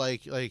look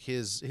like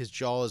his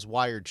jaw is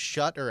wired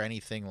shut or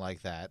anything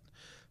like that.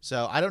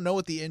 So I don't know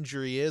what the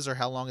injury is or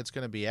how long it's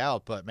going to be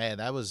out, but man,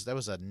 that was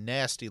a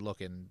nasty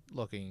looking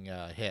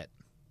hit.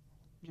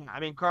 Yeah, I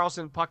mean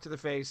Carlson puck to the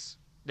face.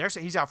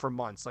 He's out for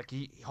months. Like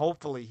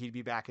hopefully he'd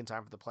be back in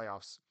time for the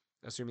playoffs,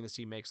 assuming this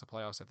team makes the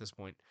playoffs at this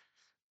point.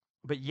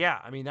 But yeah,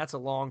 I mean that's a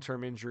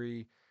long-term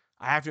injury.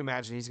 I have to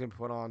imagine he's going to be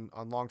put on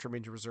long-term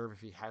injury reserve if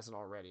he hasn't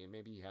already, and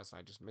maybe he hasn't.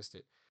 I just missed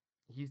it.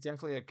 He's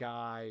definitely a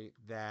guy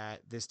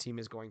that this team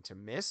is going to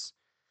miss,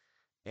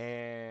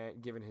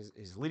 and given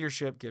his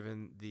leadership,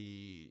 given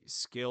the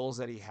skills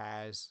that he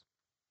has,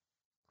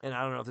 and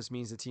I don't know if this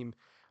means the team.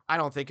 I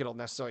don't think it'll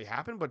necessarily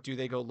happen, but do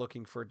they go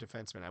looking for a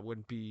defenseman? I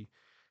wouldn't be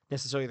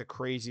necessarily the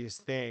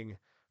craziest thing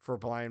for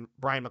Brian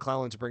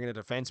McClellan to bring in a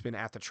defenseman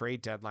at the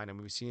trade deadline. I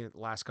mean, we've seen it the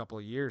last couple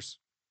of years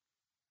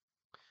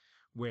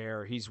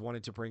where he's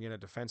wanted to bring in a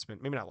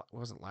defenseman. Maybe not, it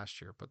wasn't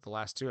last year, but the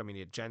last two. I mean,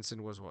 he had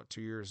Jensen was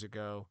 2 years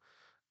ago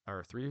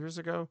or 3 years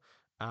ago.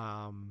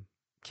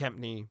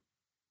 Kempney,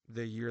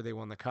 the year they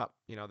won the cup.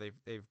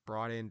 They've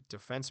brought in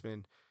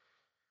defensemen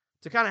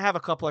to kind of have a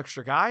couple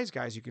extra guys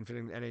you can fit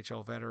in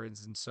NHL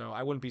veterans. And so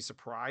I wouldn't be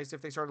surprised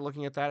if they started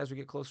looking at that as we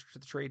get closer to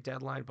the trade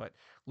deadline. But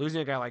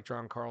losing a guy like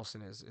John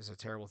Carlson is a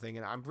terrible thing.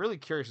 And I'm really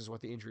curious as to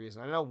what the injury is.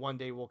 And I know one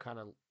day we'll kind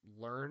of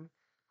learn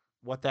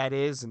what that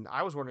is. And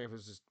I was wondering if it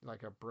was just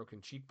like a broken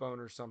cheekbone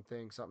or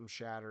something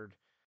shattered.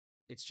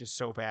 It's just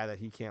so bad that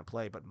he can't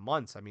play. But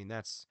months, I mean,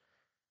 that's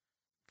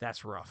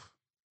rough.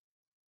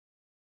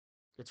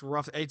 It's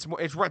rough. It's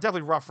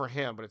definitely rough for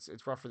him, but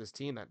it's rough for this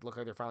team that look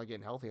like they're finally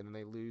getting healthy, and then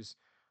they lose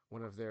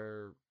one of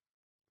their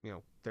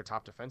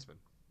top defensemen.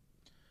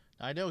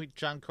 I know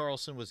John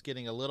Carlson was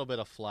getting a little bit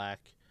of flack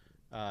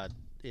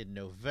in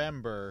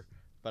November,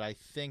 but I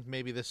think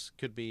maybe this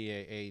could be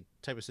a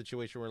type of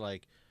situation where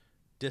like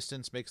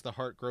distance makes the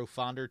heart grow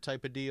fonder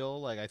type of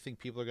deal. Like I think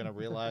people are going to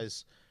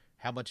realize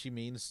how much he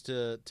means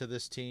to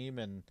this team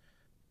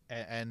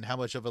and how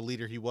much of a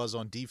leader he was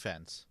on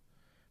defense.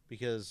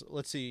 Because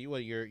let's see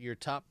what your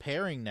top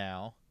pairing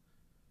now.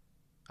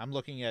 I'm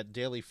looking at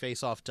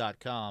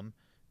dailyfaceoff.com.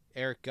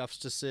 Eric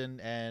Gustafsson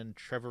and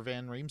Trevor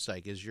Van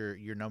Riemsdyk is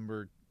your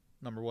number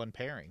one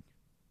pairing.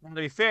 Now, to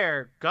be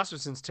fair,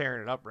 Gustafsson's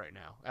tearing it up right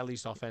now, at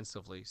least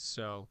offensively.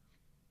 So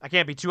I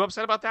can't be too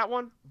upset about that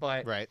one.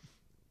 But right,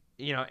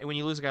 when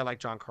you lose a guy like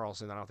John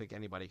Carlson, I don't think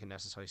anybody can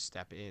necessarily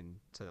step in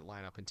to the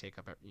lineup and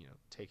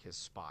take his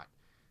spot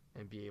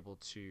and be able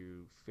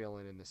to fill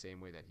in the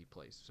same way that he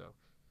plays. So.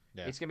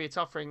 Yeah. It's going to be a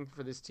tough thing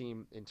for this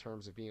team in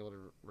terms of being able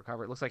to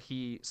recover. It looks like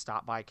he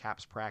stopped by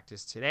Caps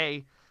practice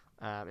today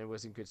and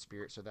was in good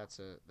spirit, so that's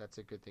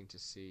a good thing to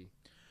see.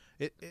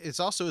 It's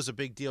also is a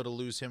big deal to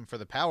lose him for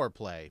the power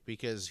play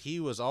because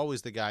he was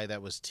always the guy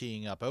that was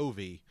teeing up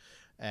Ovi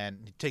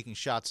and taking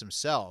shots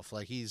himself.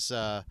 Like he's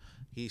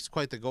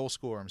quite the goal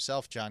scorer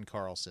himself, John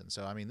Carlson.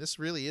 So I mean, this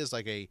really is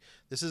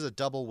this is a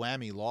double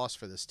whammy loss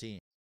for this team.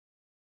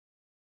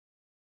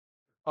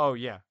 Oh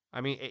yeah,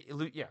 I mean,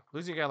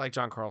 losing a guy like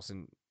John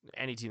Carlson.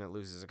 Any team that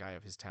loses a guy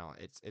of his talent,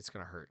 it's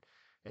going to hurt.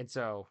 And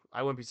so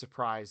I wouldn't be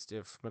surprised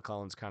if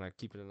McClellan's kind of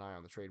keeping an eye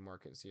on the trade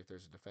market and see if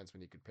there's a defenseman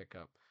he could pick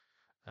up.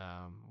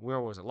 Where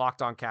was it?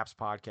 Locked On Caps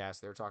podcast.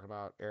 They were talking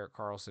about Erik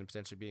Karlsson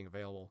potentially being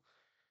available.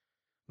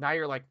 Now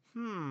you're like,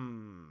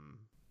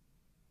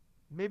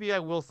 maybe I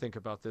will think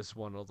about this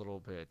one a little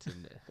bit,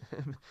 and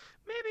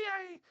maybe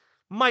I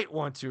might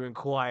want to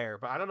inquire.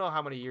 But I don't know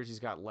how many years he's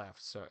got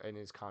left so in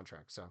his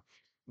contract. So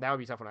that would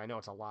be a tough one. I know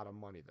it's a lot of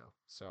money though.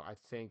 So I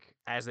think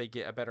as they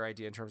get a better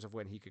idea in terms of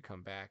when he could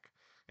come back,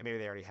 and maybe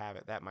they already have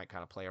it, that might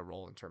kind of play a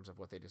role in terms of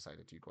what they decide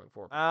to do going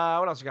forward.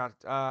 What else you got?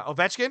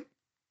 Ovechkin.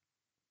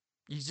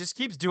 He just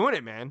keeps doing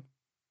it, man.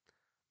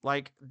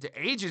 Like the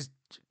age is,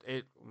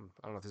 I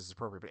don't know if this is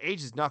appropriate, but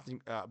age is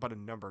nothing but a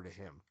number to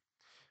him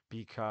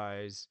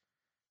because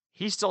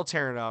he's still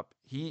tearing up.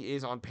 He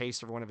is on pace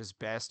for one of his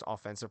best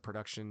offensive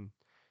production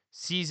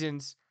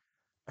seasons.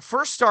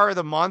 First star of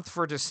the month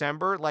for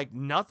December, like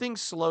nothing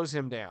slows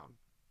him down.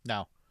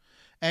 No.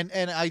 And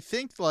I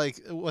think like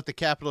what the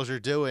Capitals are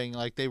doing,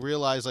 like they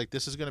realize like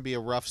this is going to be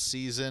a rough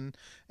season,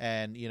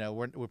 and you know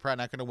we're probably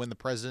not going to win the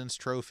President's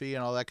Trophy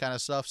and all that kind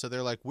of stuff. So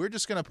they're like, we're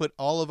just going to put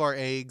all of our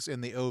eggs in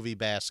the Ovi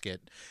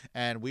basket,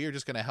 and we are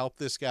just going to help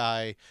this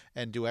guy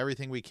and do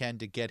everything we can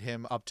to get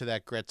him up to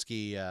that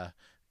Gretzky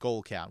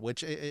goal count.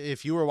 Which,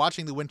 if you were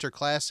watching the Winter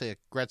Classic,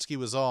 Gretzky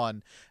was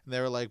on, and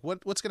they were like,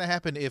 what's going to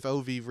happen if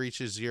Ovi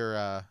reaches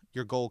your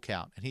goal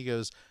count? And he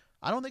goes,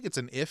 I don't think it's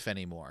an if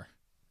anymore.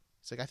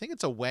 It's like, I think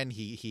it's a when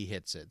he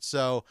hits it.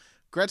 So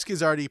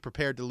Gretzky's already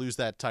prepared to lose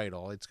that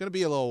title. It's going to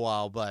be a little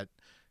while, but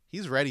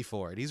he's ready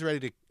for it. He's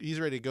ready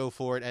to go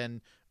for it,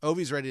 and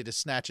Ovi's ready to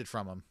snatch it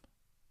from him.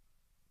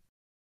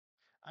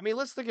 I mean,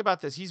 let's think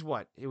about this. He's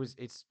what?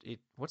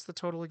 What's the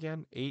total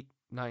again?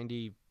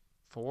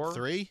 894?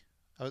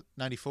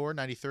 94,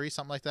 93,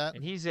 something like that.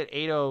 And he's at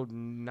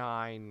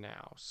 809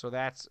 now. So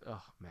that's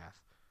math.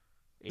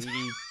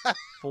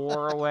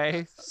 84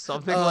 away,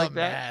 something like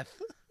that.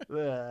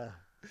 Math.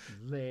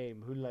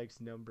 Lame. Who likes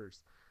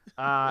numbers?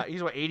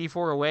 He's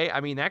 84 away.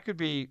 I mean, that could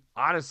be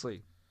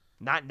honestly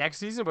not next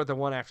season, but the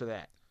one after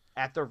that.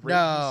 At the rate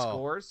he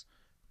scores.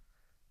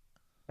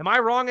 Am I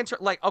wrong in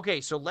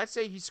okay, so let's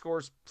say he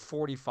scores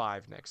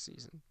 45 next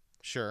season.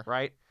 Sure.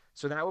 Right?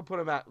 So that would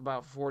put him at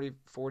about 40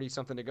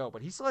 something to go.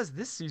 But he still has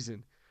this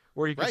season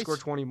where he can score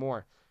 20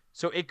 more.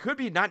 So it could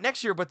be not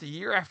next year, but the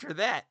year after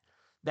that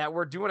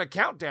we're doing a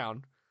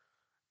countdown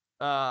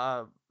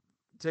to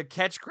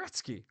catch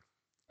Gretzky.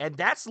 And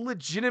that's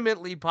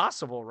legitimately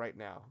possible right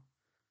now.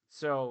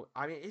 So,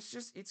 I mean,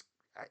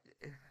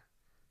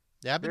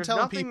 yeah, I've been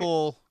telling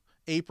people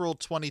April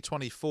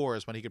 2024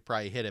 is when he could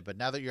probably hit it. But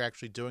now that you're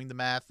actually doing the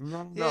math.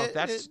 No,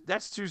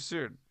 that's too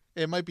soon.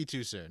 It might be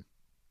too soon.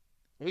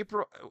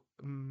 April.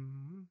 I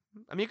mean,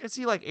 you can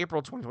see like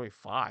April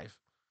 2025.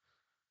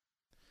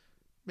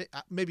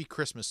 Maybe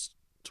Christmas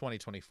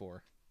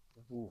 2024.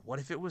 Ooh, what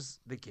if it was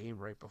the game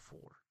right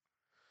before?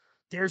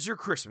 There's your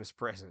Christmas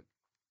present.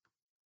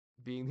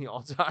 Being the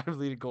all-time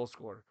leading goal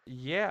scorer.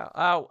 Yeah.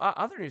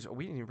 Other news.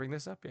 We didn't even bring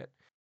this up yet.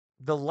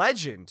 The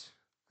legend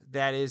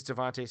that is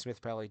Devontae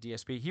Smith-Pelly,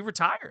 DSP, he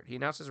retired. He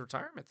announced his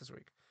retirement this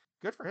week.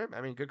 Good for him.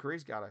 I mean, good career.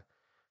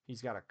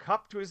 He's got a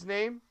cup to his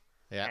name.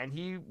 Yeah. And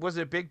he was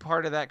a big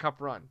part of that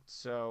cup run.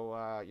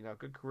 So,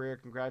 good career.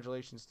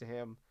 Congratulations to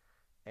him.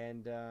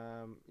 And,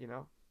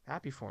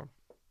 happy for him.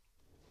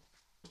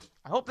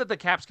 I hope that the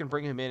Caps can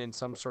bring him in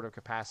some sort of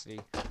capacity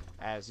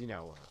as,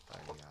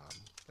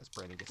 as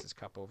Brandon gets his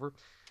cup over,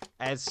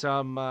 as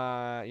some,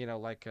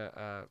 like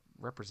a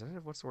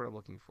representative. What's the word I'm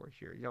looking for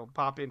here?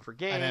 Pop in for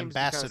games. An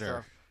ambassador. Kind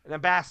of an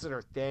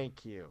ambassador.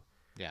 Thank you.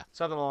 Yeah.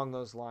 Something along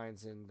those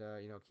lines, and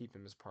keep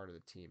him as part of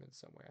the team in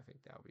some way. I think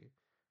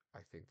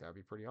that would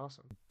be pretty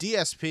awesome.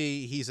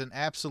 DSP, he's an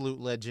absolute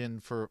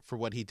legend for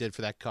what he did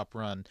for that cup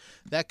run.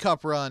 That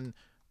cup run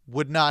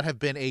would not have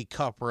been a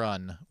cup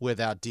run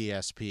without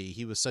DSP.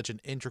 He was such an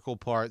integral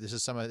part. This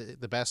is some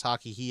of the best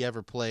hockey he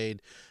ever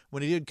played.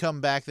 When he did come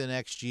back the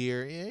next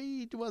year,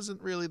 he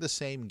wasn't really the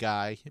same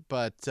guy.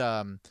 But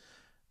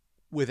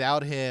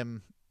without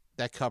him,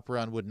 that cup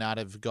run would not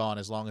have gone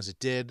as long as it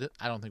did.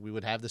 I don't think we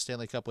would have the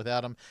Stanley Cup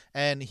without him.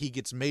 And he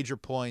gets major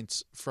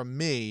points from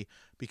me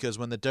because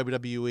when the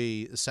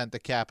WWE sent the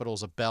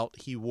Capitals a belt,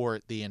 he wore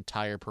it the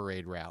entire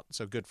parade route.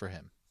 So good for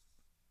him.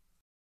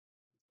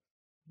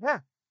 Yeah.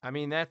 I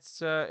mean,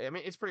 it's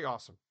pretty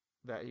awesome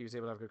that he was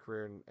able to have a good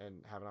career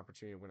and have an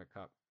opportunity to win a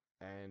cup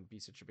and be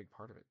such a big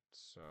part of it.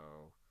 So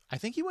I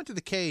think he went to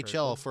the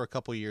KHL for a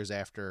couple years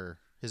after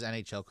his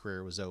NHL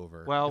career was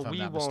over. Well,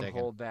 we won't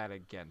hold that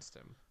against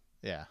him.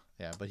 Yeah.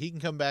 But he can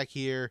come back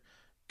here,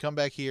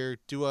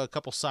 do a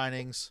couple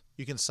signings.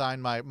 You can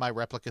sign my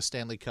replica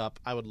Stanley Cup.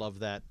 I would love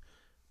that.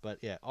 But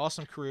yeah,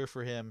 awesome career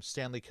for him.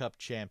 Stanley Cup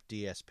champ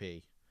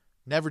DSP.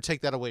 Never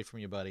take that away from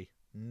you, buddy.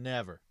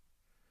 Never.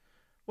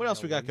 What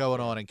else we got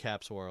going on in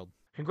Caps world?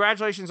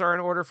 Congratulations are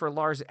in order for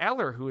Lars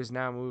Eller, who has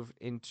now moved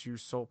into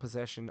sole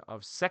possession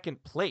of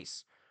second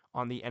place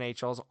on the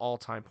NHL's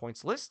all-time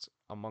points list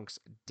amongst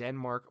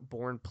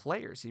Denmark-born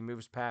players. He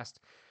moves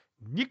past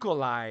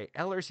Nikolai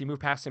Ehlers. He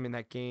moved past him in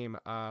that game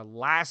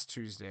last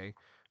Tuesday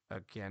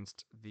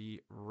against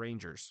the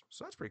Rangers.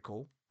 So that's pretty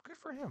cool. Good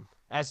for him.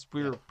 As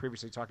we were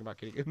previously talking about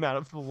getting him out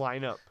of the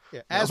lineup.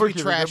 Yeah, as we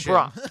trash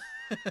him.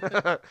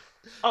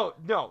 Oh,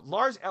 no.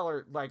 Lars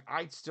Eller,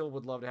 I still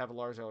would love to have a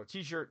Lars Eller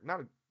t-shirt.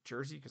 Not a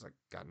jersey, because I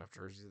got enough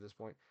jerseys at this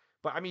point.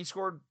 But, I mean, he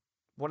scored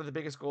one of the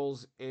biggest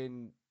goals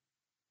in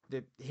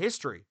the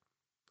history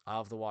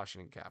of the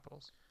Washington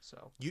Capitals.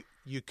 So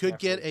you could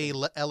get a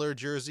definitely. Eller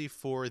jersey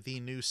for the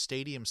new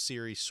Stadium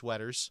Series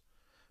sweaters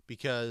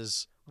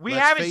because We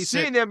let's haven't face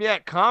seen it, them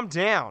yet. Calm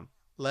down.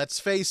 let's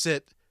face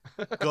it,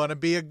 gonna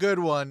be a good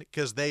one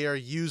because they are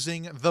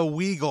using the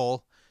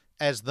Weagle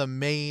as the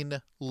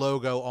main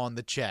logo on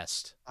the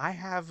chest. I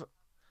have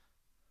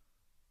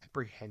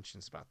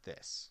apprehensions about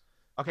this.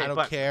 Okay, I don't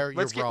but care.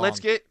 Let's You're get wrong. let's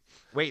get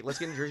let's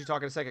get into Jersey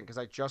talk in a second because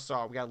I just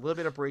saw we got a little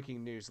bit of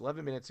breaking news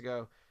 11 minutes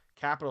ago.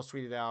 Capitals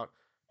tweeted out,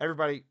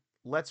 everybody,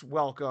 let's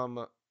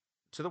welcome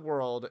to the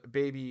world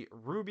baby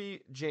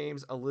Ruby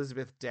James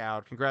Elizabeth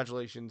Dowd.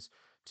 Congratulations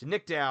to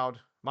Nick Dowd,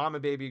 mom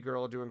and baby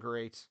girl doing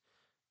great.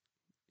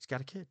 He's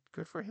got a kid.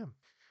 Good for him.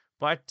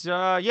 But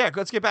yeah,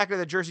 let's get back to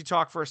the Jersey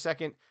talk for a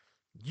second.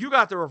 You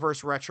got the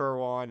reverse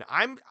retro on.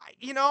 I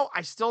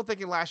still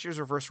thinking last year's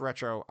reverse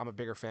retro. I'm a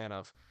bigger fan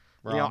of.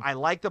 Wrong. I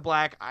like the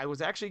black.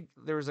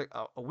 There was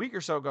a week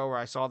or so ago where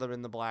I saw them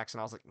in the blacks, and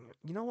I was like,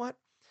 you know what?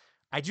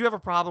 I do have a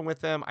problem with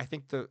them. I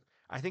think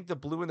the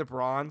blue and the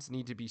bronze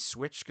need to be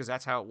switched because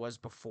that's how it was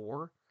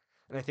before,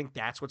 and I think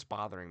that's what's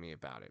bothering me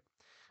about it.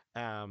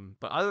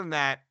 But other than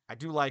that, I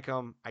do like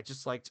them. I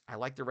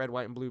like the red,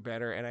 white, and blue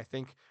better, and I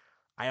think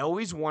I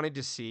always wanted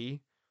to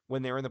see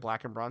when they were in the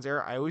black and bronze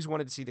era. I always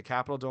wanted to see the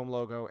Capitol Dome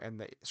logo and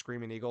the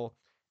Screaming Eagle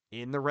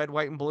in the red,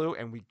 white, and blue,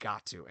 and we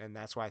got to, and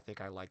that's why I think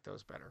I like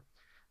those better.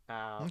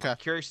 Okay. I'm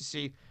curious to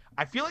see.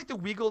 I feel like the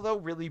Weagle though,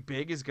 really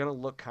big, is gonna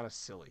look kind of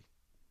silly.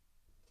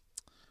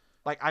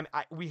 Like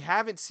we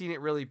haven't seen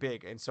it really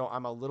big, and so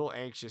I'm a little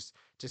anxious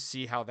to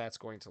see how that's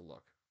going to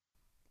look.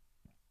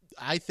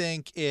 I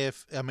think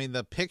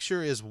the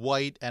picture is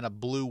white and a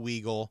blue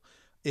Weagle.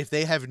 If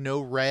they have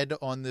no red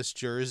on this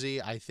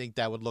jersey, I think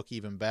that would look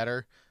even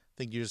better. I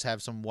think you just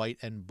have some white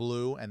and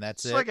blue, and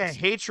that's It's it. like a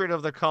hatred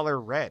of the color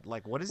red.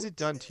 Like, what has it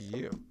done to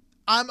you?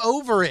 I'm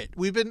over it.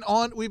 We've been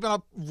on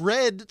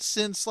red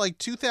since like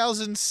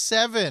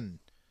 2007.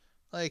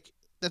 Like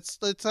that's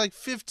like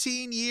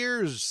 15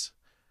 years.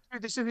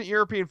 Dude, this isn't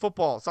European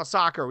football. It's not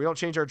soccer. We don't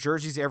change our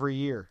jerseys every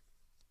year.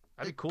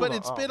 That'd be cool. But though.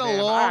 it's Oh, been a man, if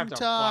I long have to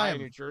buy a time.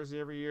 new jersey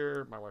every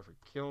year. My wife would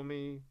kill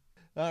me.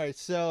 All right,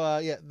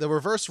 so the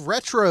reverse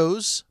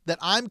retros that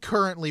I'm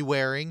currently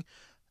wearing,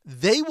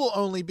 they will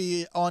only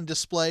be on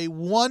display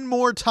one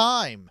more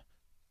time,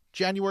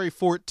 January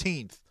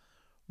 14th.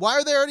 Why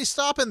are they already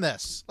stopping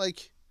this?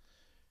 Like,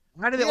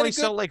 Why did We they had only a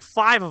good- sell like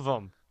 5 of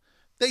them?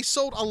 they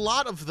sold a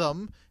lot of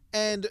them,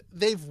 and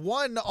they've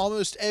won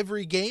almost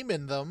every game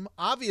in them.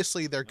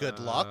 Obviously, they're good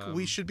luck.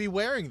 We should be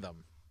wearing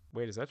them.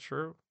 Wait, is that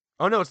true?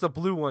 Oh no, it's the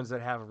blue ones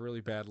that have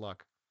really bad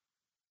luck.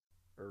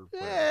 Or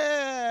whatever.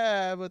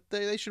 Yeah, but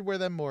they should wear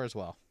them more as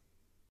well.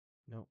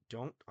 No,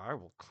 don't. I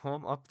will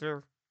come up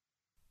there.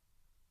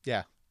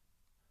 Yeah.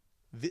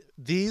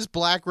 These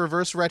black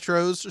reverse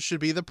retros should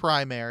be the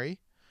primary.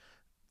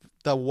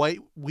 The white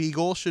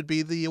Weagle should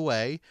be the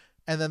away.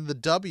 And then the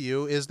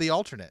W is the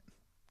alternate.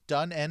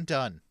 Done and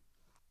done.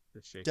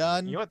 It's shaking.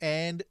 Done You know what?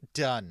 and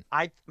done.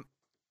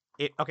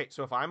 Okay,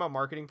 so if I'm a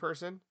marketing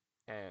person,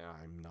 and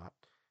I'm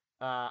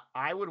not,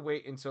 I would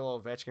wait until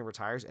Ovechkin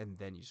retires and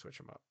then you switch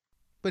him up.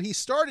 But he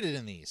started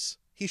in these.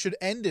 He should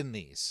end in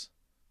these.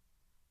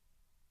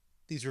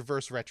 These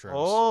reverse retros.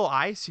 Oh,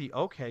 I see.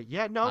 Okay,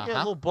 yeah, no,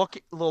 yeah, Uh-huh.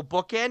 little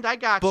bookend. I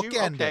got you.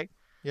 Bookend Okay, it.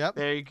 Yep.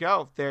 there you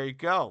go. There you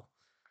go.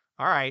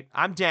 All right,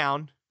 I'm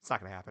down. It's not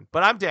gonna happen,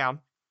 but I'm down.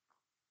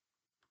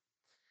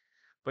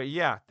 But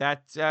yeah,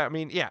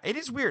 it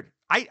is weird.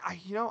 I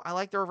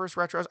like the reverse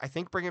retros. I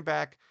think bringing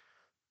back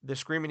the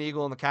Screaming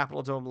Eagle and the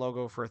Capitol Dome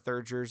logo for a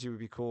third jersey would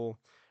be cool.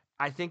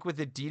 I think with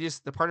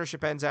Adidas, the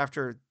partnership ends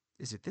after.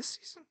 Is it this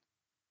season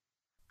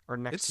or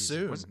next It's season?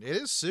 soon. Was It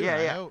is soon. Yeah,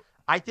 I yeah. know.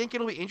 I think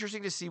it'll be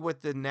interesting to see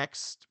what the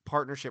next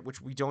partnership,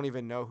 which we don't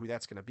even know who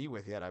that's going to be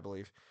with yet, I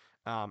believe.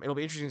 It'll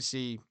be interesting to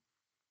see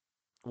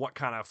what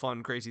kind of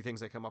fun, crazy things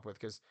they come up with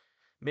because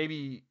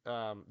maybe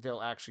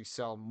they'll actually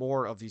sell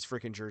more of these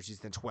freaking jerseys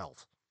than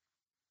 12.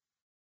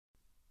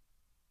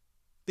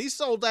 These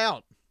sold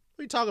out. What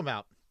are you talking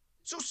about?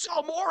 So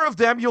sell more of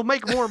them, you'll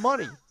make more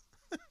money.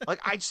 Like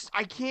I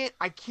can't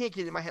get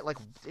it in my head. Like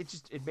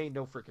it made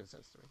no freaking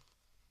sense to me.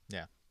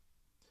 Yeah.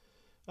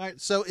 All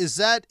right. So is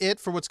that it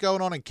for what's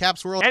going on in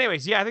Caps World?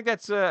 Anyways, yeah, I think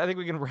that's. I think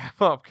we can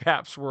wrap up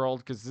Caps World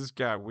because this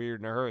got weird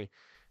in a hurry.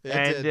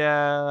 It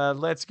did.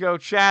 Let's go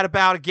chat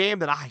about a game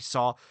that I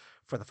saw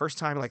for the first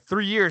time in like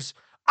 3 years.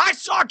 I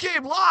saw a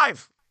game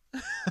live.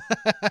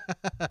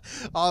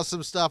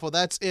 Awesome stuff. Well,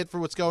 that's it for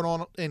what's going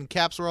on in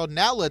Caps World.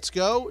 Now let's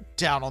go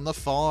down on the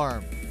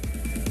farm.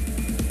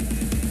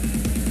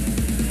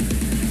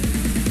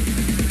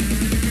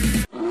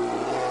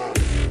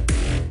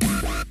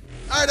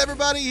 All right,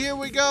 everybody, here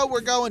we go.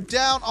 We're going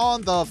down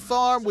on the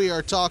farm. We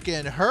are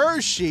talking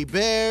Hershey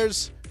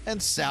Bears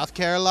and South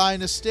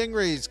Carolina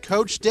Stingrays.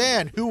 Coach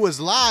Dan, who was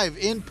live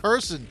in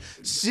person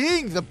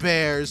seeing the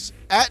Bears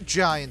at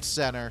Giants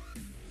Center.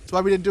 That's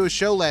why we didn't do a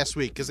show last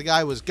week, because the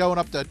guy was going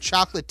up to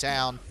Chocolate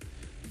Town.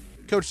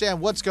 Coach Dan,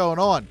 what's going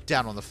on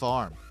down on the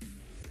farm?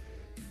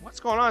 What's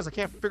going on is I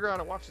can't figure out how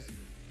to watch this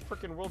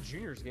freaking World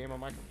Juniors game on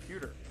my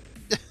computer.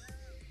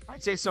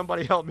 I'd say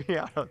somebody help me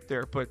out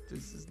there, but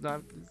it's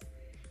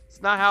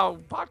not how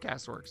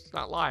podcast works. It's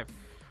not live.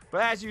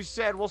 But as you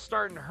said, we'll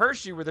start in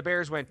Hershey, where the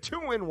Bears went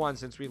 2-1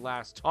 since we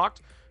last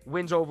talked.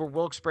 Wins over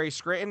Wilkes-Barre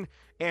Scranton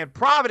and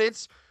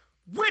Providence,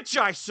 which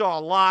I saw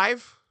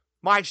live.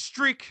 My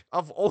streak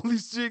of only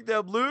seeing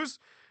them lose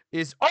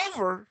is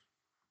over.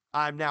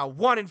 I'm now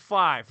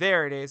 1-5.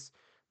 There it is.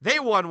 They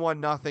won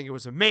 1-0. It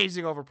was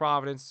amazing over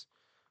Providence.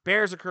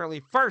 Bears are currently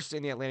first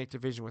in the Atlantic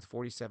Division with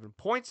 47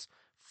 points,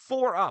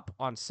 4 up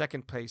on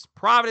second place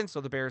Providence.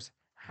 So the Bears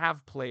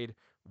have played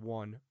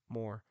one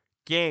more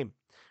game.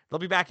 They'll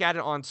be back at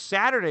it on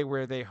Saturday,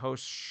 where they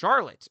host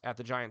Charlotte at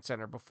the Giant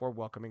Center before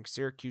welcoming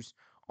Syracuse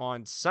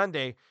on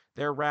Sunday.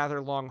 Their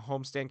rather long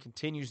homestand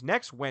continues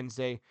next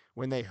Wednesday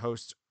when they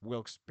host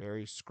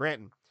Wilkes-Barre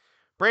Scranton.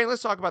 Brandon,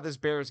 let's talk about this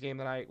Bears game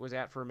that I was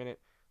at for a minute.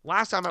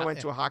 Last time I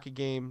went to a hockey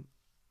game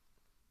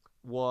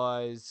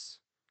was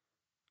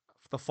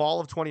the fall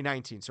of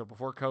 2019, so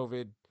before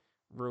COVID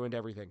ruined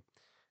everything.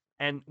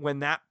 And when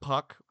that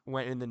puck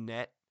went in the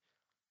net,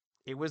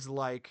 it was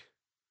like,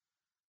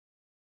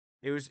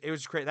 it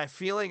was great. That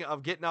feeling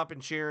of getting up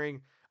and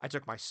cheering. I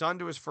took my son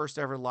to his first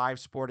ever live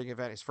sporting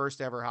event, his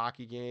first ever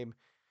hockey game.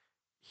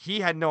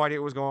 He had no idea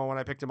what was going on when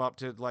I picked him up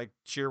to like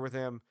cheer with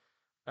him.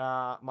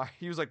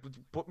 He was like,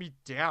 put me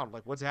down.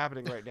 Like, what's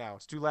happening right now?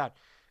 It's too loud.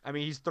 I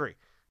mean, he's 3.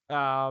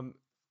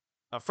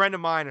 A friend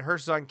of mine and her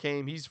son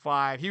came. He's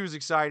 5. He was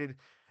excited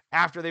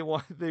after they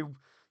won.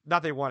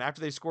 After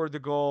they scored the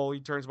goal,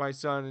 he turns to my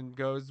son and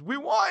goes, "We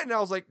won." And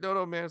I was like,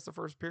 no, man, it's the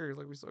first period.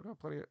 Like, we still got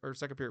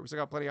second period. We still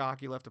got plenty of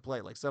hockey left to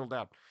play. Like, settle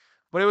down.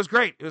 But it was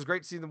great. It was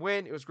great to see them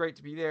win. It was great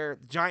to be there.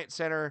 The Giant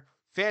Center,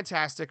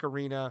 fantastic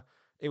arena.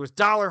 It was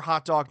dollar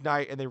hot dog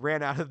night, and they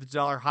ran out of the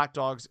dollar hot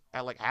dogs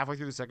at like halfway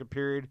through the second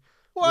period.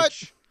 What?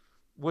 Which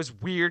was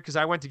weird because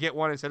I went to get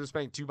one instead of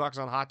spending $2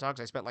 on hot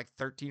dogs. I spent like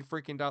 $13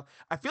 freaking dollars.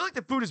 I feel like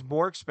the food is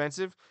more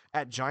expensive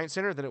at Giant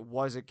Center than it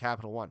was at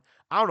Capital One.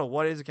 I don't know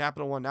what is at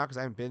Capital One now because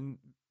I haven't been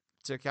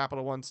to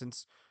Capital One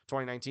since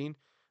 2019,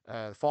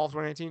 the fall of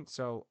 2019.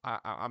 So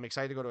I'm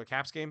excited to go to a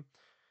Caps game,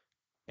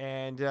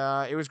 and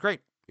it was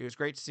great. It was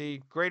great to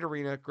see. Great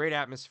arena, great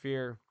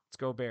atmosphere. Let's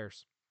go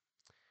Bears.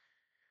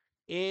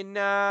 In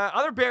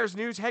other Bears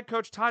news, head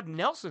coach Todd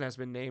Nelson has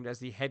been named as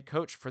the head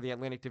coach for the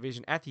Atlantic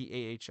Division at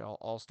the AHL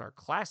All-Star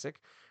Classic,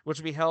 which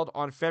will be held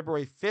on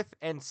February 5th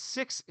and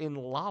 6th in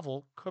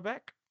Laval,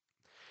 Quebec.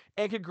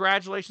 And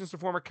congratulations to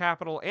former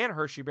Capital and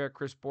Hershey Bear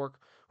Chris Bourque,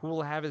 who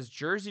will have his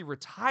jersey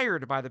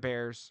retired by the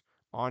Bears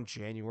on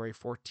January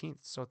 14th.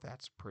 So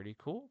that's pretty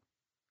cool.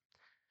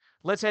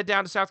 Let's head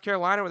down to South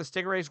Carolina, where the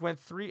Stingrays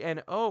went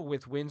 3-0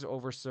 with wins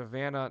over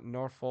Savannah,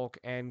 Norfolk,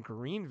 and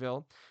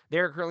Greenville. They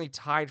are currently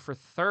tied for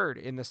third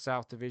in the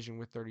South Division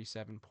with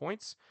 37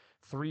 points,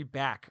 3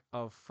 back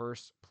of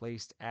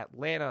first-placed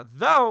Atlanta.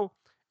 Though,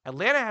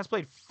 Atlanta has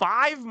played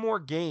 5 more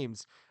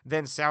games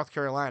than South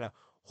Carolina.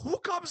 Who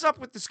comes up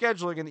with the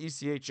scheduling in the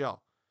ECHL?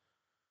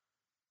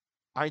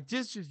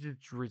 This is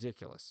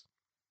ridiculous.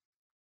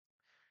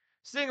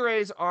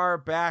 Stingrays are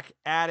back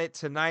at it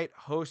tonight,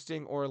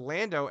 hosting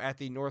Orlando at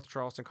the North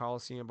Charleston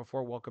Coliseum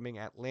before welcoming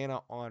Atlanta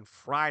on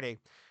Friday.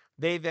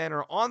 They then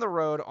are on the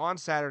road on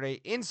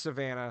Saturday in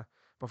Savannah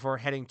before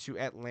heading to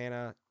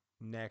Atlanta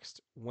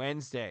next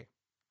Wednesday.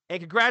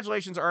 And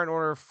congratulations are in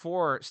order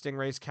for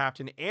Stingrays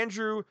captain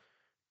Andrew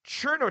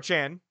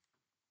Chernochan.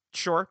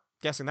 Sure,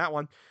 guessing that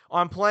one.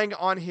 On playing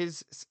in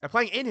his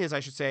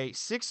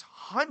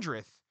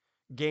 600th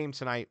game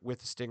tonight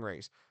with the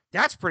Stingrays.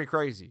 That's pretty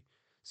crazy.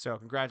 So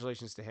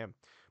congratulations to him.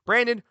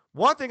 Brandon,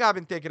 one thing I've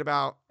been thinking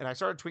about, and I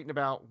started tweeting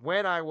about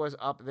when I was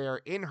up there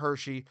in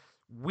Hershey,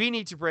 we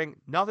need to bring,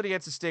 nothing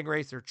against the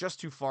Stingrays. They're just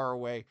too far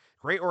away.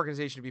 Great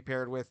organization to be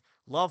paired with.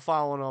 Love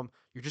following them.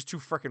 You're just too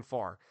freaking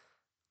far.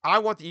 I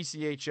want the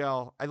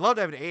ECHL. I'd love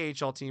to have an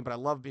AHL team, but I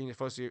love being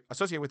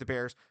associated with the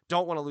Bears.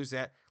 Don't want to lose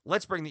that.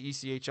 Let's bring the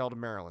ECHL to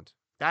Maryland.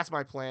 That's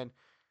my plan.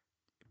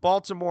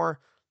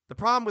 Baltimore. The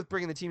problem with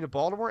bringing the team to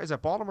Baltimore is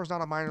that Baltimore's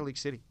not a minor league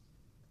city.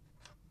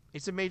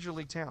 It's a major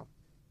league town.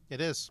 It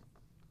is.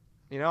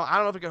 You know, I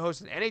don't know if it could host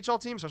an NHL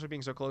team, especially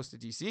being so close to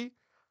DC,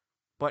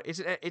 but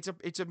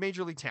it's a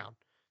major league town.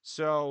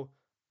 So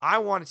I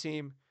want a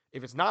team.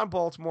 If it's not in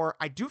Baltimore,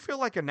 I do feel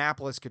like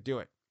Annapolis could do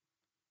it.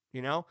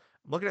 You know,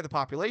 looking at the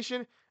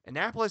population,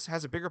 Annapolis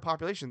has a bigger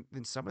population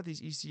than some of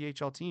these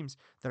ECHL teams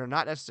that are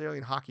not necessarily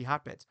in hockey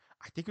hotbeds.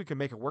 I think we can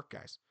make it work,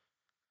 guys.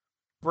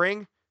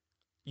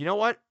 You know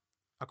what?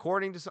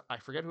 According to, I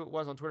forget who it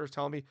was on Twitter, was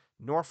telling me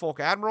Norfolk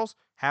Admirals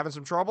having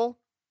some trouble.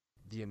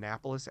 The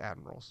Annapolis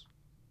Admirals.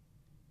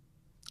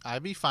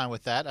 I'd be fine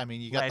with that. I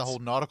mean, you got the whole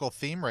nautical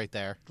theme right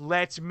there.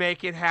 Let's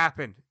make it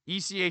happen.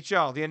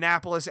 ECHL, the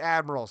Annapolis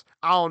Admirals.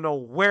 I don't know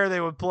where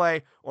they would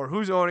play or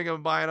who's owning them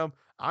and buying them.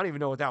 I don't even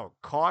know what that would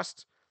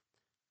cost.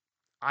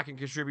 I can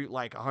contribute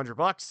like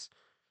 $100.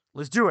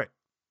 Let's do it.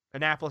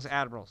 Annapolis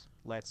Admirals.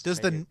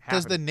 Does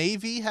the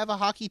Navy have a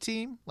hockey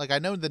team? Like, I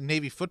know the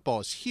Navy football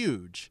is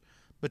huge,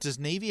 but does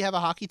Navy have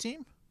a hockey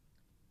team?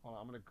 Hold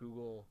on, I'm going to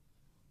Google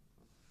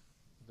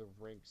the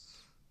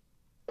rinks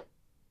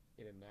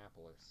in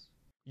Annapolis.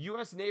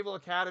 U.S. Naval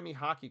Academy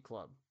Hockey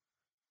Club.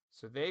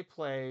 So they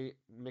play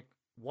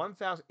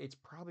 1,000. It's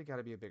probably got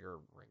to be a bigger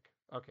rink.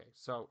 Okay,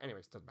 so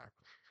anyways, doesn't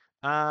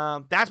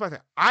matter. That's my thing.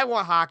 I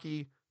want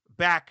hockey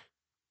back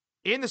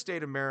in the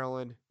state of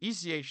Maryland.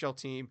 ECHL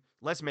team.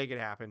 Let's make it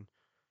happen.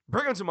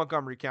 Bring them to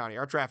Montgomery County.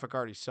 Our traffic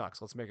already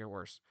sucks. Let's make it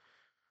worse.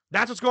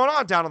 That's what's going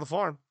on down on the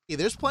farm. Yeah,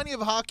 there's plenty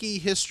of hockey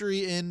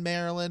history in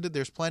Maryland.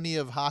 There's plenty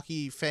of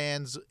hockey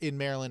fans in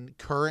Maryland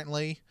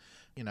currently.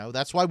 You know,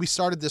 that's why we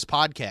started this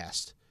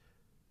podcast.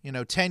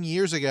 10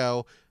 years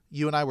ago,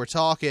 you and I were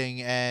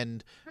talking,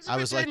 and I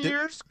was 10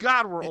 years?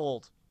 God, we're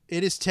old.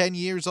 It is 10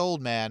 years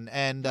old, man.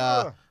 And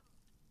I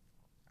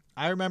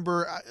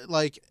remember,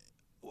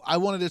 I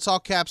wanted to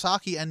talk Caps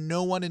hockey, and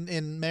no one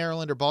in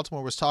Maryland or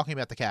Baltimore was talking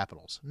about the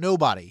Capitals.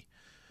 Nobody.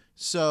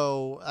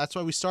 So that's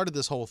why we started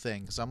this whole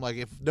thing. Because I'm like,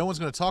 if no one's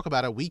going to talk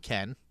about it, we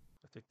can.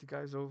 I think the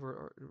guys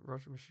over at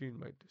Russian Machine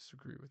might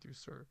disagree with you,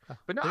 sir.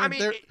 But no,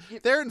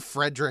 they're in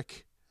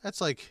Frederick. That's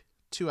like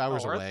 2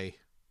 hours away.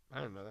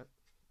 I didn't know that.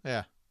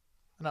 Yeah.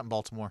 Not in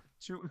Baltimore.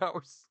 2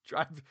 hours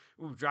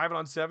driving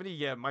on 70?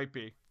 Yeah, it might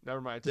be. Never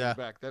mind. Take it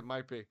back. That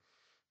might be.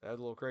 That's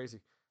a little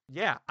crazy.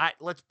 Yeah,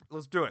 let's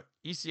do it.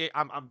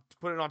 I'm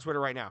putting it on Twitter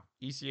right now.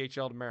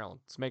 ECHL to Maryland.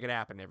 Let's make it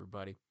happen,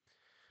 everybody.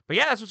 But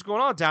yeah, that's what's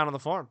going on down on the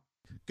farm.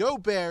 Go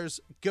Bears,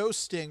 go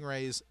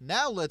Stingrays.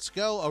 Now let's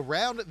go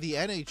around the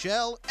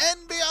NHL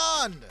and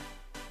beyond.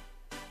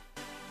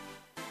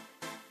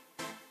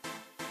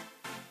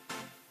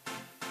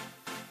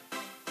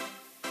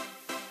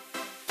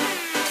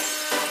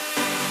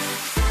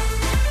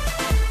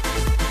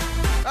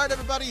 All right,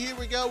 everybody, here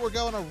we go. We're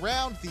going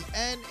around the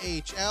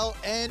NHL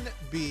and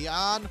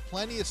beyond.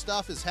 Plenty of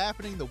stuff is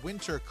happening. The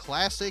Winter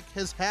Classic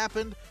has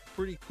happened.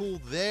 Pretty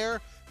cool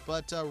there.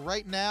 But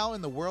right now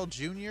in the World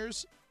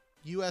Juniors,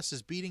 U.S.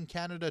 is beating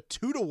Canada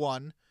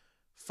 2-1.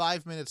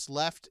 5 minutes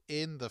left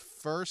in the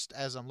first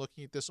as I'm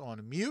looking at this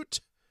on mute.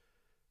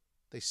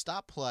 They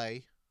stopped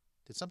play.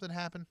 Did something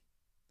happen?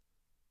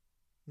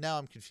 Now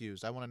I'm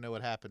confused. I want to know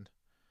what happened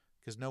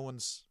because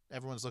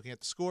everyone's looking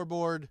at the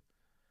scoreboard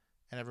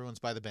and everyone's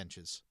by the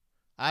benches.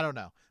 I don't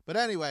know. But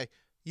anyway,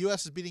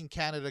 U.S. is beating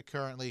Canada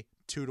currently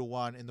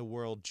 2-1 in the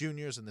World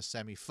Juniors in the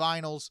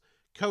semifinals.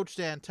 Coach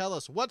Dan, tell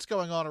us what's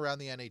going on around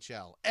the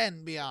NHL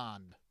and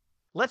beyond.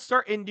 Let's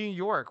start in New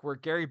York, where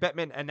Gary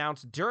Bettman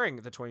announced during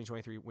the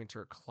 2023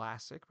 Winter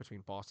Classic between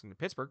Boston and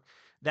Pittsburgh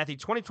that the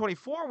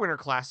 2024 Winter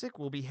Classic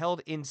will be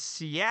held in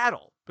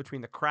Seattle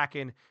between the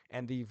Kraken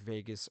and the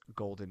Vegas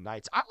Golden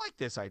Knights. I like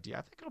this idea.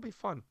 I think it'll be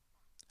fun.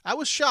 I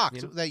was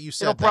shocked that you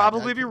said it'll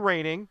probably be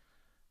raining.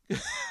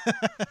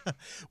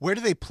 Where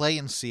do they play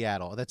in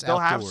Seattle? That's They'll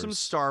outdoors. have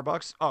some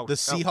Starbucks. Oh, the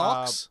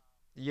Seahawks?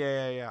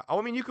 Yeah. Oh,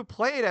 I mean, you could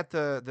play it at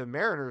the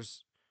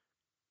Mariners.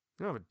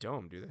 They don't have a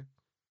dome, do they?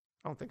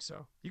 I don't think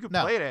so. You could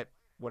play it at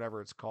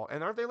whatever it's called.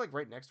 And aren't they like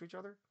right next to each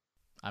other?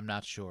 I'm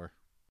not sure.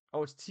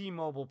 Oh, it's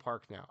T-Mobile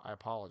Park now. I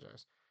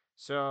apologize.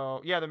 So,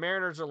 yeah, the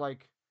Mariners are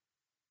like...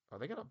 Oh,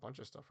 they got a bunch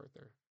of stuff right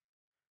there.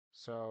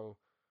 So,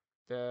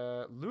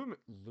 the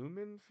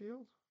Lumen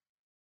Field?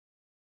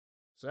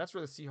 So that's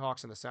where the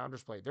Seahawks and the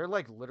Sounders play. They're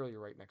like literally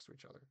right next to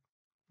each other.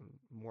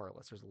 More or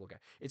less. There's a little guy.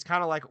 It's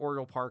kind of like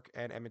Oriole Park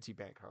and M&T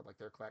Bank. Like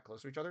they're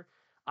close to each other.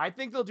 I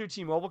think they'll do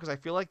T-Mobile because I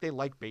feel like they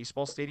like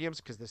baseball stadiums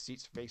because the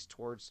seats face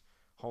towards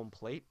home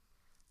plate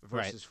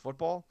versus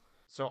football.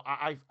 So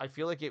I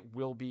feel like it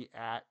will be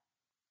at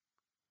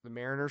the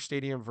Mariners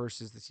Stadium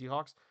versus the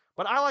Seahawks.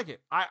 But I like it.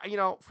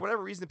 For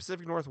whatever reason, the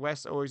Pacific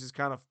Northwest always is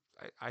kind of,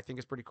 I think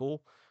is pretty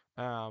cool.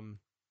 So,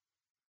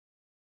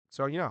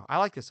 I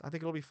like this. I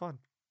think it'll be fun.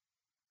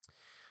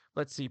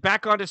 Let's see.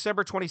 Back on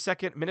December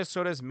 22nd,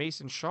 Minnesota's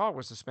Mason Shaw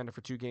was suspended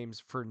for 2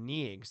 games for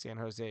kneeing San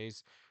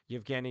Jose's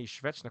Yevgeny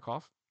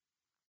Svechnikov.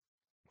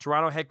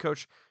 Toronto head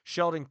coach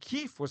Sheldon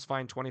Keefe was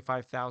fined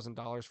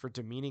 $25,000 for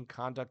demeaning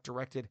conduct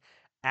directed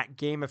at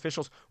game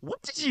officials.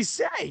 What did he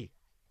say?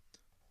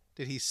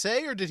 Did he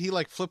say or did he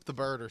flip the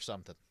bird or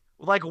something?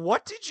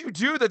 What did you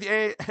do that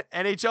the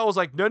NHL was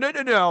like,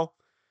 no.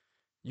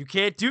 You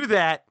can't do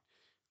that.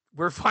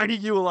 We're fining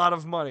you a lot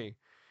of money.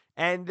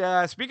 And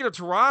speaking of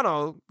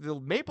Toronto, the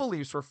Maple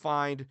Leafs were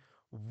fined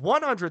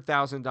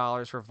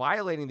 $100,000 for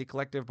violating the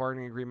collective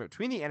bargaining agreement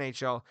between the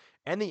NHL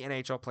and the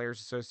NHL Players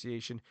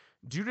Association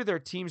due to their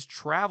team's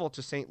travel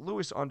to St.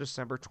 Louis on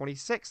December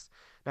 26th.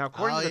 Now,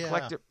 according to the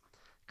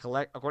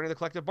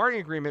collective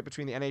bargaining agreement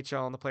between the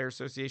NHL and the Players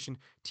Association,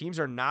 teams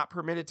are not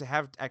permitted to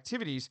have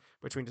activities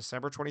between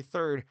December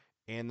 23rd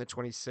and the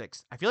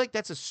 26th. I feel like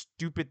that's a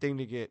stupid thing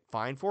to get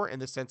fined for in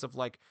the sense of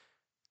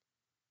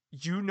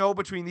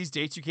between these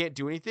dates you can't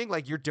do anything.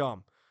 You're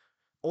dumb.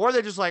 Or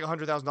they're just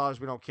 $100,000,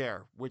 we don't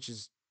care, which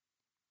is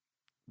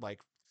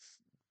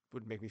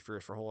would make me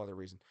furious for a whole other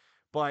reason.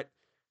 But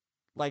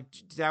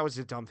that was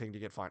a dumb thing to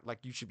get fined.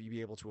 You should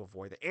be able to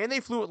avoid that. And they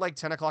flew at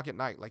 10 o'clock at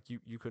night.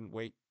 You couldn't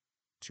wait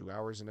 2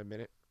 hours and a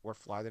minute or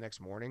fly the next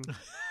morning.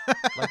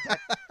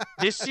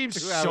 This seems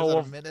so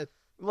a minute.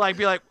 Well,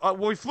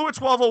 we flew at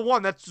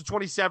 12:01. That's the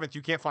 27th.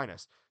 You can't find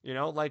us.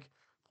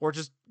 Or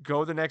just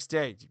go the next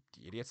day,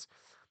 you idiots.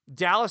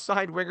 Dallas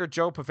signed winger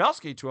Joe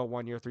Pavelski to a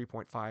 1-year,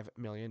 $3.5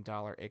 million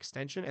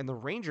extension, and the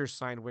Rangers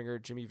signed winger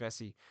Jimmy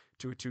Vesey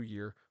to a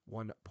 2-year,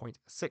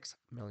 $1.6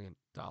 million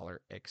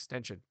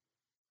extension.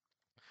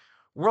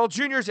 World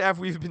Juniors, as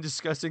we've been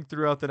discussing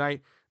throughout the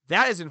night,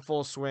 that is in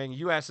full swing.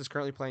 U.S. is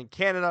currently playing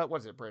Canada.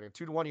 What is it, Brandon?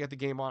 2-1. You got the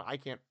game on. I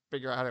can't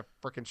figure out how to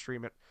freaking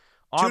stream it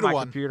on my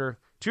computer.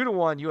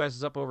 2-1. U.S.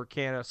 is up over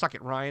Canada. Suck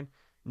it, Ryan.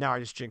 Now I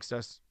just jinxed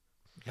us.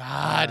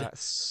 God.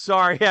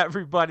 Sorry,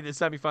 everybody. The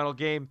semifinal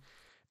game.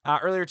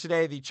 Earlier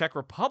today, the Czech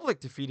Republic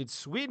defeated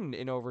Sweden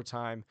in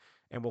overtime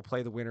and will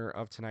play the winner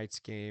of tonight's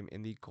game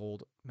in the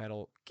gold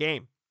medal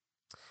game.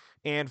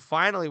 And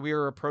finally, we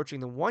are approaching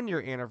the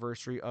 1-year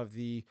anniversary of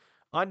the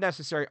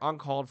unnecessary,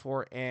 uncalled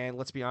for, and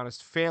let's be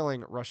honest,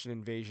 failing Russian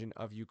invasion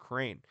of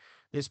Ukraine.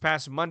 This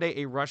past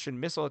Monday, a Russian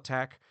missile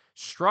attack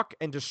struck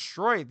and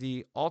destroyed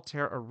the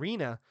Altair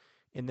Arena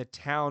in the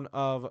town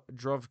of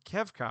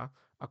Drovkevka,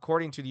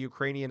 according to the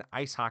Ukrainian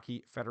Ice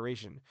Hockey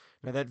Federation.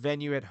 Now, that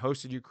venue had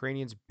hosted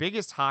Ukrainians'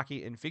 biggest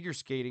hockey and figure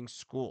skating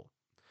school.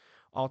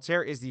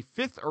 Altair is the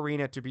 5th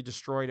arena to be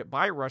destroyed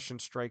by Russian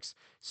strikes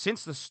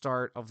since the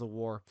start of the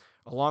war,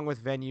 along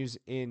with venues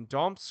in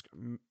Tomsk,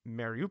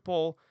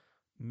 Mariupol,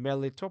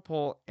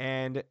 Melitopol,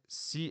 and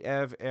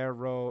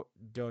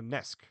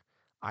Sieverodonetsk.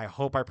 I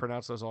hope I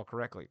pronounced those all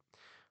correctly.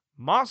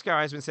 Moscow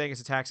has been saying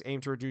its attacks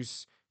aim to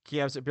reduce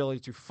Kiev's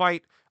ability to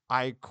fight.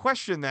 I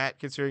question that,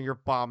 considering you're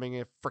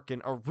bombing a freaking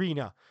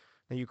arena.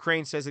 Now,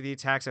 Ukraine says that the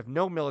attacks have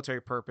no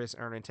military purpose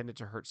and are intended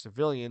to hurt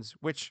civilians,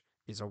 which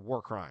is a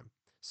war crime.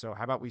 So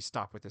how about we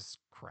stop with this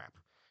crap?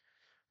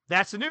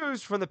 That's the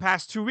news from the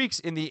past 2 weeks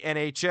in the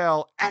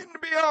NHL and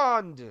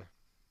beyond.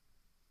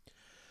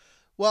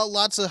 Well,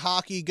 lots of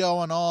hockey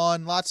going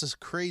on, lots of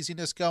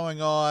craziness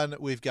going on.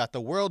 We've got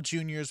the World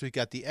Juniors, we've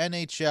got the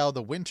NHL,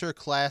 the Winter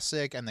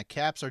Classic, and the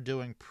Caps are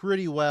doing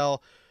pretty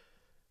well.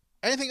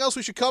 Anything else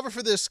we should cover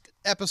for this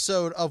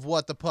episode of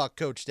What the Puck,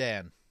 Coach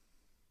Dan?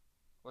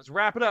 Let's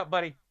wrap it up,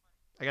 buddy.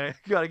 I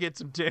gotta get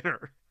some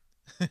dinner.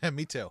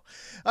 Me too.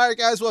 All right,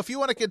 guys. Well, if you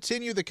want to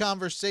continue the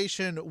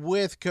conversation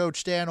with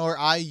Coach Dan or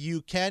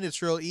you can.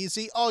 It's real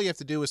easy. All you have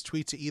to do is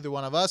tweet to either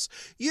one of us.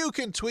 You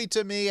can tweet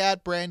to me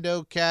at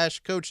Brando Cash.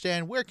 Coach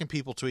Dan, where can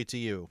people tweet to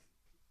you?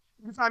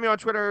 You can find me on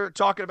Twitter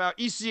talking about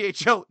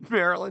ECHL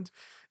Maryland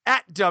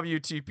at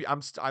WTP.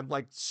 I'm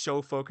like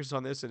so focused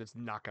on this, and it's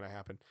not going to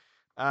happen.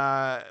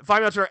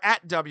 Find me on Twitter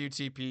at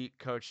WTP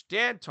Coach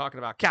Dan, talking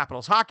about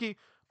Capitals hockey,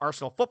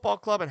 Arsenal Football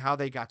Club, and how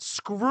they got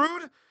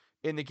screwed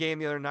in the game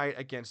the other night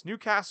against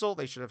Newcastle.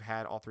 They should have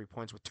had all 3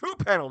 points with 2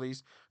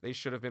 penalties. They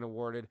should have been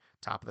awarded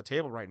top of the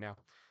table right now.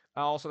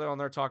 Also, they're on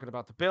there talking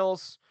about the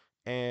Bills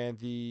and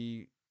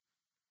the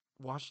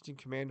Washington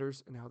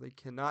Commanders and how they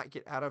cannot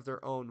get out of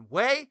their own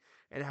way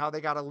and how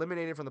they got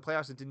eliminated from the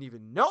playoffs and didn't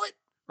even know it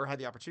or had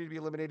the opportunity to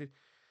be eliminated.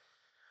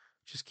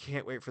 Just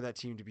can't wait for that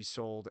team to be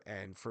sold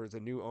and for the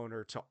new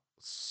owner to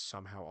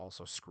somehow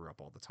also screw up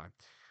all the time.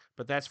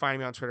 But that's finding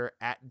me on Twitter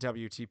at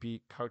WTP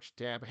Coach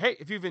Dan. But hey,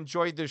 if you've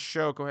enjoyed this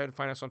show, go ahead and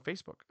find us on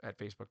Facebook at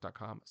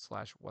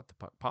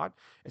facebook.com/whatthepuckpod.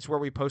 It's where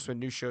we post when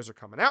new shows are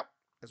coming out,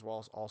 as well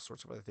as all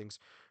sorts of other things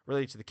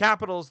related to the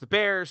Capitals, the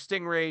Bears,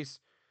 Stingrays,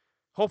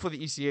 hopefully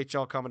the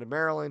ECHL coming to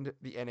Maryland,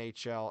 the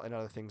NHL, and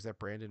other things that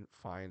Brandon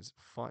finds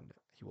fun.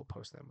 He will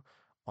post them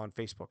on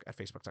Facebook at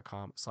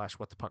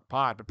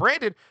facebook.com/whatthepuckpod. But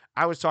Brandon,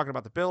 I was talking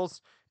about the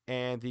Bills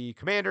and the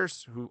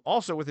Commanders, who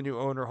also with a new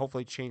owner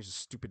hopefully changed the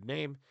stupid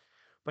name.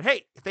 But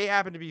hey, if they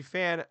happen to be a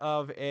fan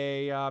of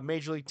a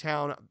Major League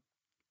town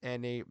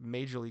and a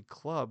Major League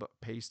club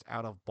based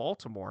out of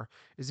Baltimore,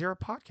 is there a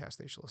podcast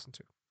they should listen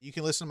to? You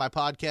can listen to my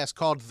podcast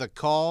called The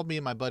Call. Me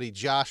and my buddy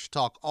Josh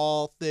talk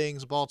all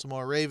things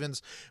Baltimore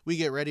Ravens. We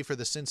get ready for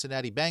the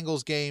Cincinnati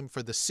Bengals game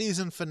for the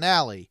season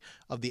finale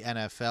of the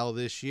NFL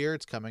this year.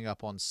 It's coming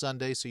up on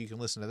Sunday, so you can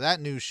listen to that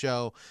new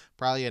show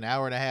probably an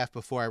hour and a half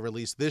before I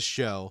release this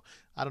show.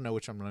 I don't know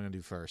which one I'm going to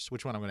do first,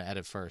 which one I'm going to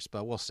edit first,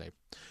 but we'll see.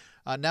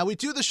 Now, we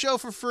do the show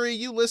for free.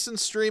 You listen,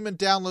 stream, and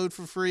download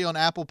for free on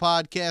Apple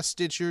Podcasts,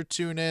 Stitcher,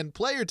 TuneIn,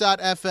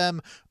 Player.fm,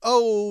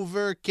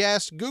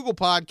 Overcast, Google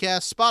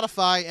Podcasts,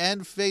 Spotify,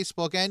 and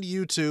Facebook, and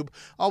YouTube.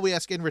 All we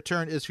ask in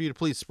return is for you to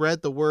please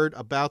spread the word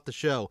about the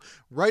show.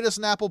 Write us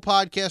an Apple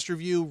Podcast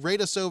review, rate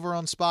us over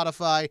on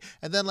Spotify,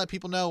 and then let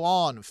people know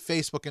on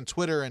Facebook and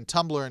Twitter and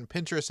Tumblr and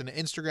Pinterest and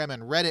Instagram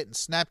and Reddit and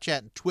Snapchat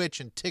and Twitch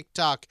and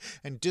TikTok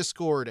and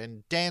Discord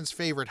and Dan's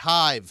favorite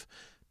Hive.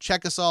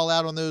 Check us all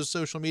out on those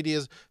social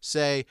medias.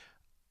 Say,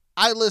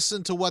 I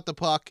listen to What the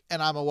Puck,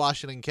 and I'm a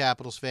Washington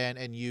Capitals fan,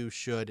 and you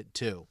should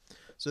too.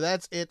 So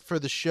that's it for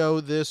the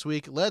show this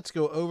week. Let's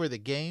go over the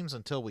games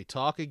until we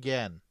talk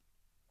again.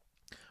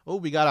 Oh,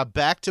 we got a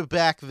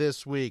back-to-back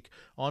this week.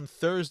 On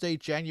Thursday,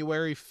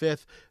 January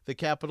 5th, the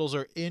Capitals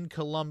are in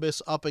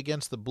Columbus up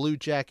against the Blue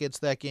Jackets.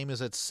 That game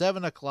is at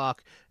 7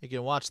 o'clock. You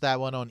can watch that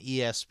one on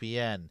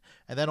ESPN.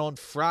 And then on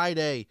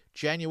Friday,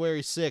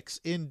 January 6th,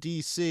 in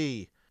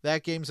D.C.,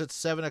 that game's at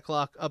 7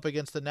 o'clock up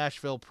against the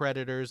Nashville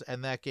Predators,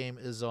 and that game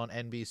is on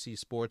NBC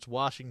Sports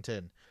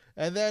Washington.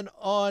 And then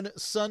on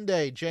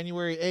Sunday,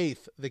 January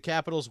 8th, the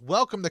Capitals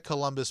welcome the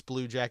Columbus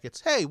Blue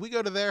Jackets. Hey, we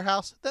go to their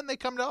house, then they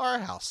come to our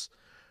house.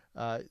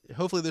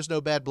 Hopefully there's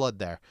no bad blood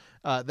there.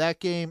 That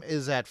game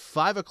is at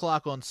 5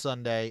 o'clock on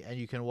Sunday, and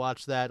you can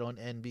watch that on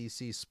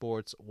NBC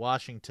Sports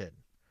Washington.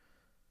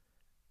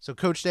 So,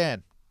 Coach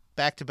Dan,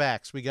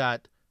 back-to-backs. We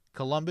got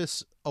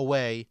Columbus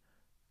away,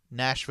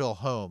 Nashville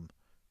home.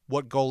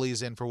 What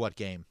goalie's in for what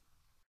game?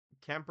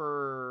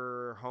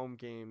 Kemper home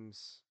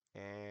games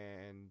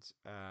and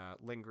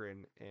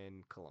Lindgren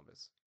in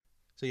Columbus.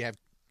 So you have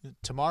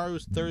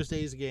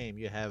Thursday's game.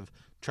 You have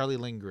Charlie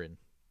Lindgren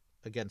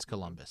against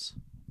Columbus.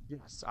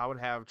 Yes, I would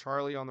have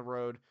Charlie on the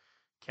road,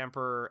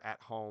 Kemper at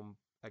home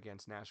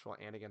against Nashville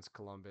and against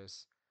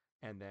Columbus,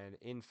 and then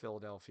in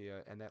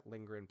Philadelphia, and that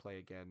Lindgren play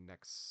again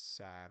next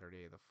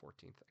Saturday, the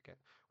 14th. Again,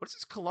 what is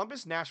this?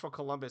 Columbus, Nashville,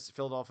 Columbus,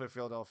 Philadelphia,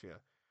 Philadelphia.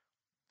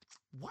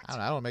 What?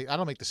 I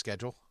don't make the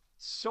schedule.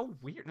 So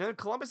weird. And then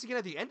Columbus again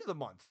at the end of the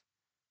month.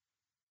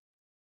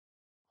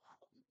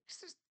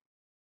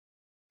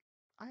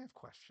 I have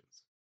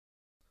questions.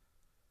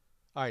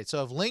 All right,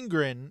 so if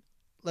Lindgren,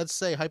 let's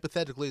say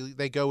hypothetically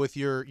they go with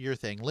your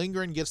thing,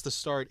 Lindgren gets the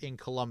start in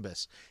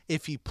Columbus.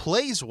 If he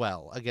plays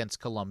well against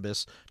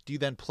Columbus, do you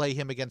then play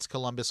him against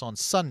Columbus on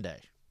Sunday?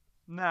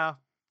 No.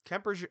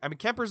 Kemper's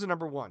the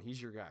number one.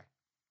 He's your guy.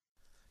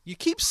 You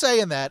keep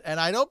saying that, and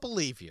I don't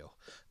believe you.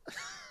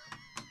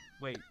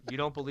 Wait, you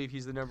don't believe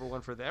he's the number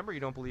one for them, or you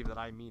don't believe that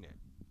I mean it?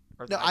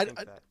 Or No, that I think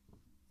that?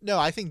 No,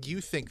 I think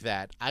you think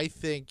that. I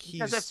think he's...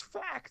 Because that's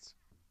fact.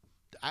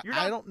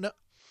 I don't know.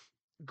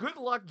 Good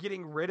luck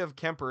getting rid of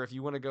Kemper if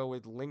you want to go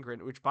with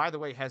Lindgren, which, by the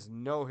way, has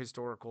no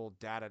historical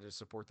data to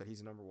support that he's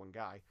the number one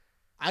guy.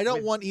 I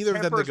don't want either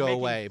of them to go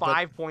away.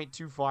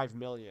 $5.25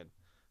 million.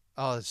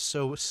 Oh, it's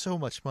so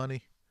much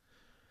money.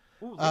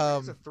 Ooh,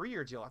 it's a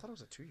 3-year deal. I thought it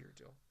was a 2-year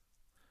deal.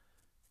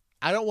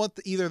 I don't want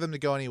either of them to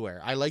go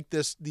anywhere. I like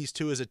these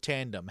two as a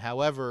tandem.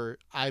 However,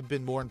 I've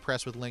been more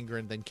impressed with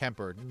Lindgren than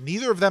Kemper.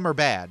 Neither of them are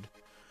bad.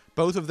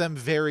 Both of them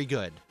very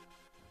good.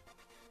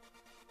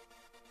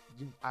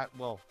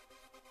 We'll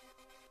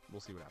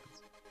see what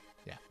happens.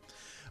 Yeah.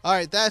 All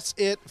right, that's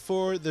it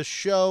for the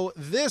show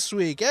this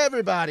week.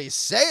 Everybody,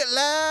 say it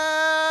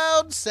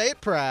loud, say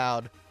it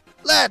proud.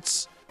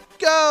 Let's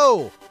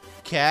go,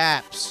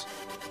 Caps.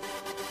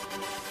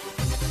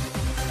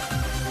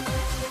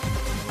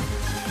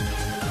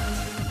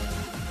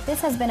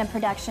 This has been a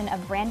production of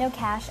Brando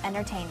Cash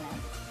Entertainment.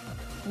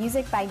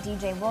 Music by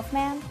DJ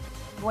Wolfman,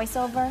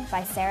 voiceover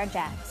by Sarah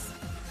Jacks.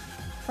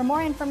 For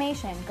more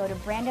information, go to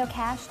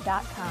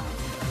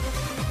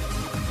brandocash.com.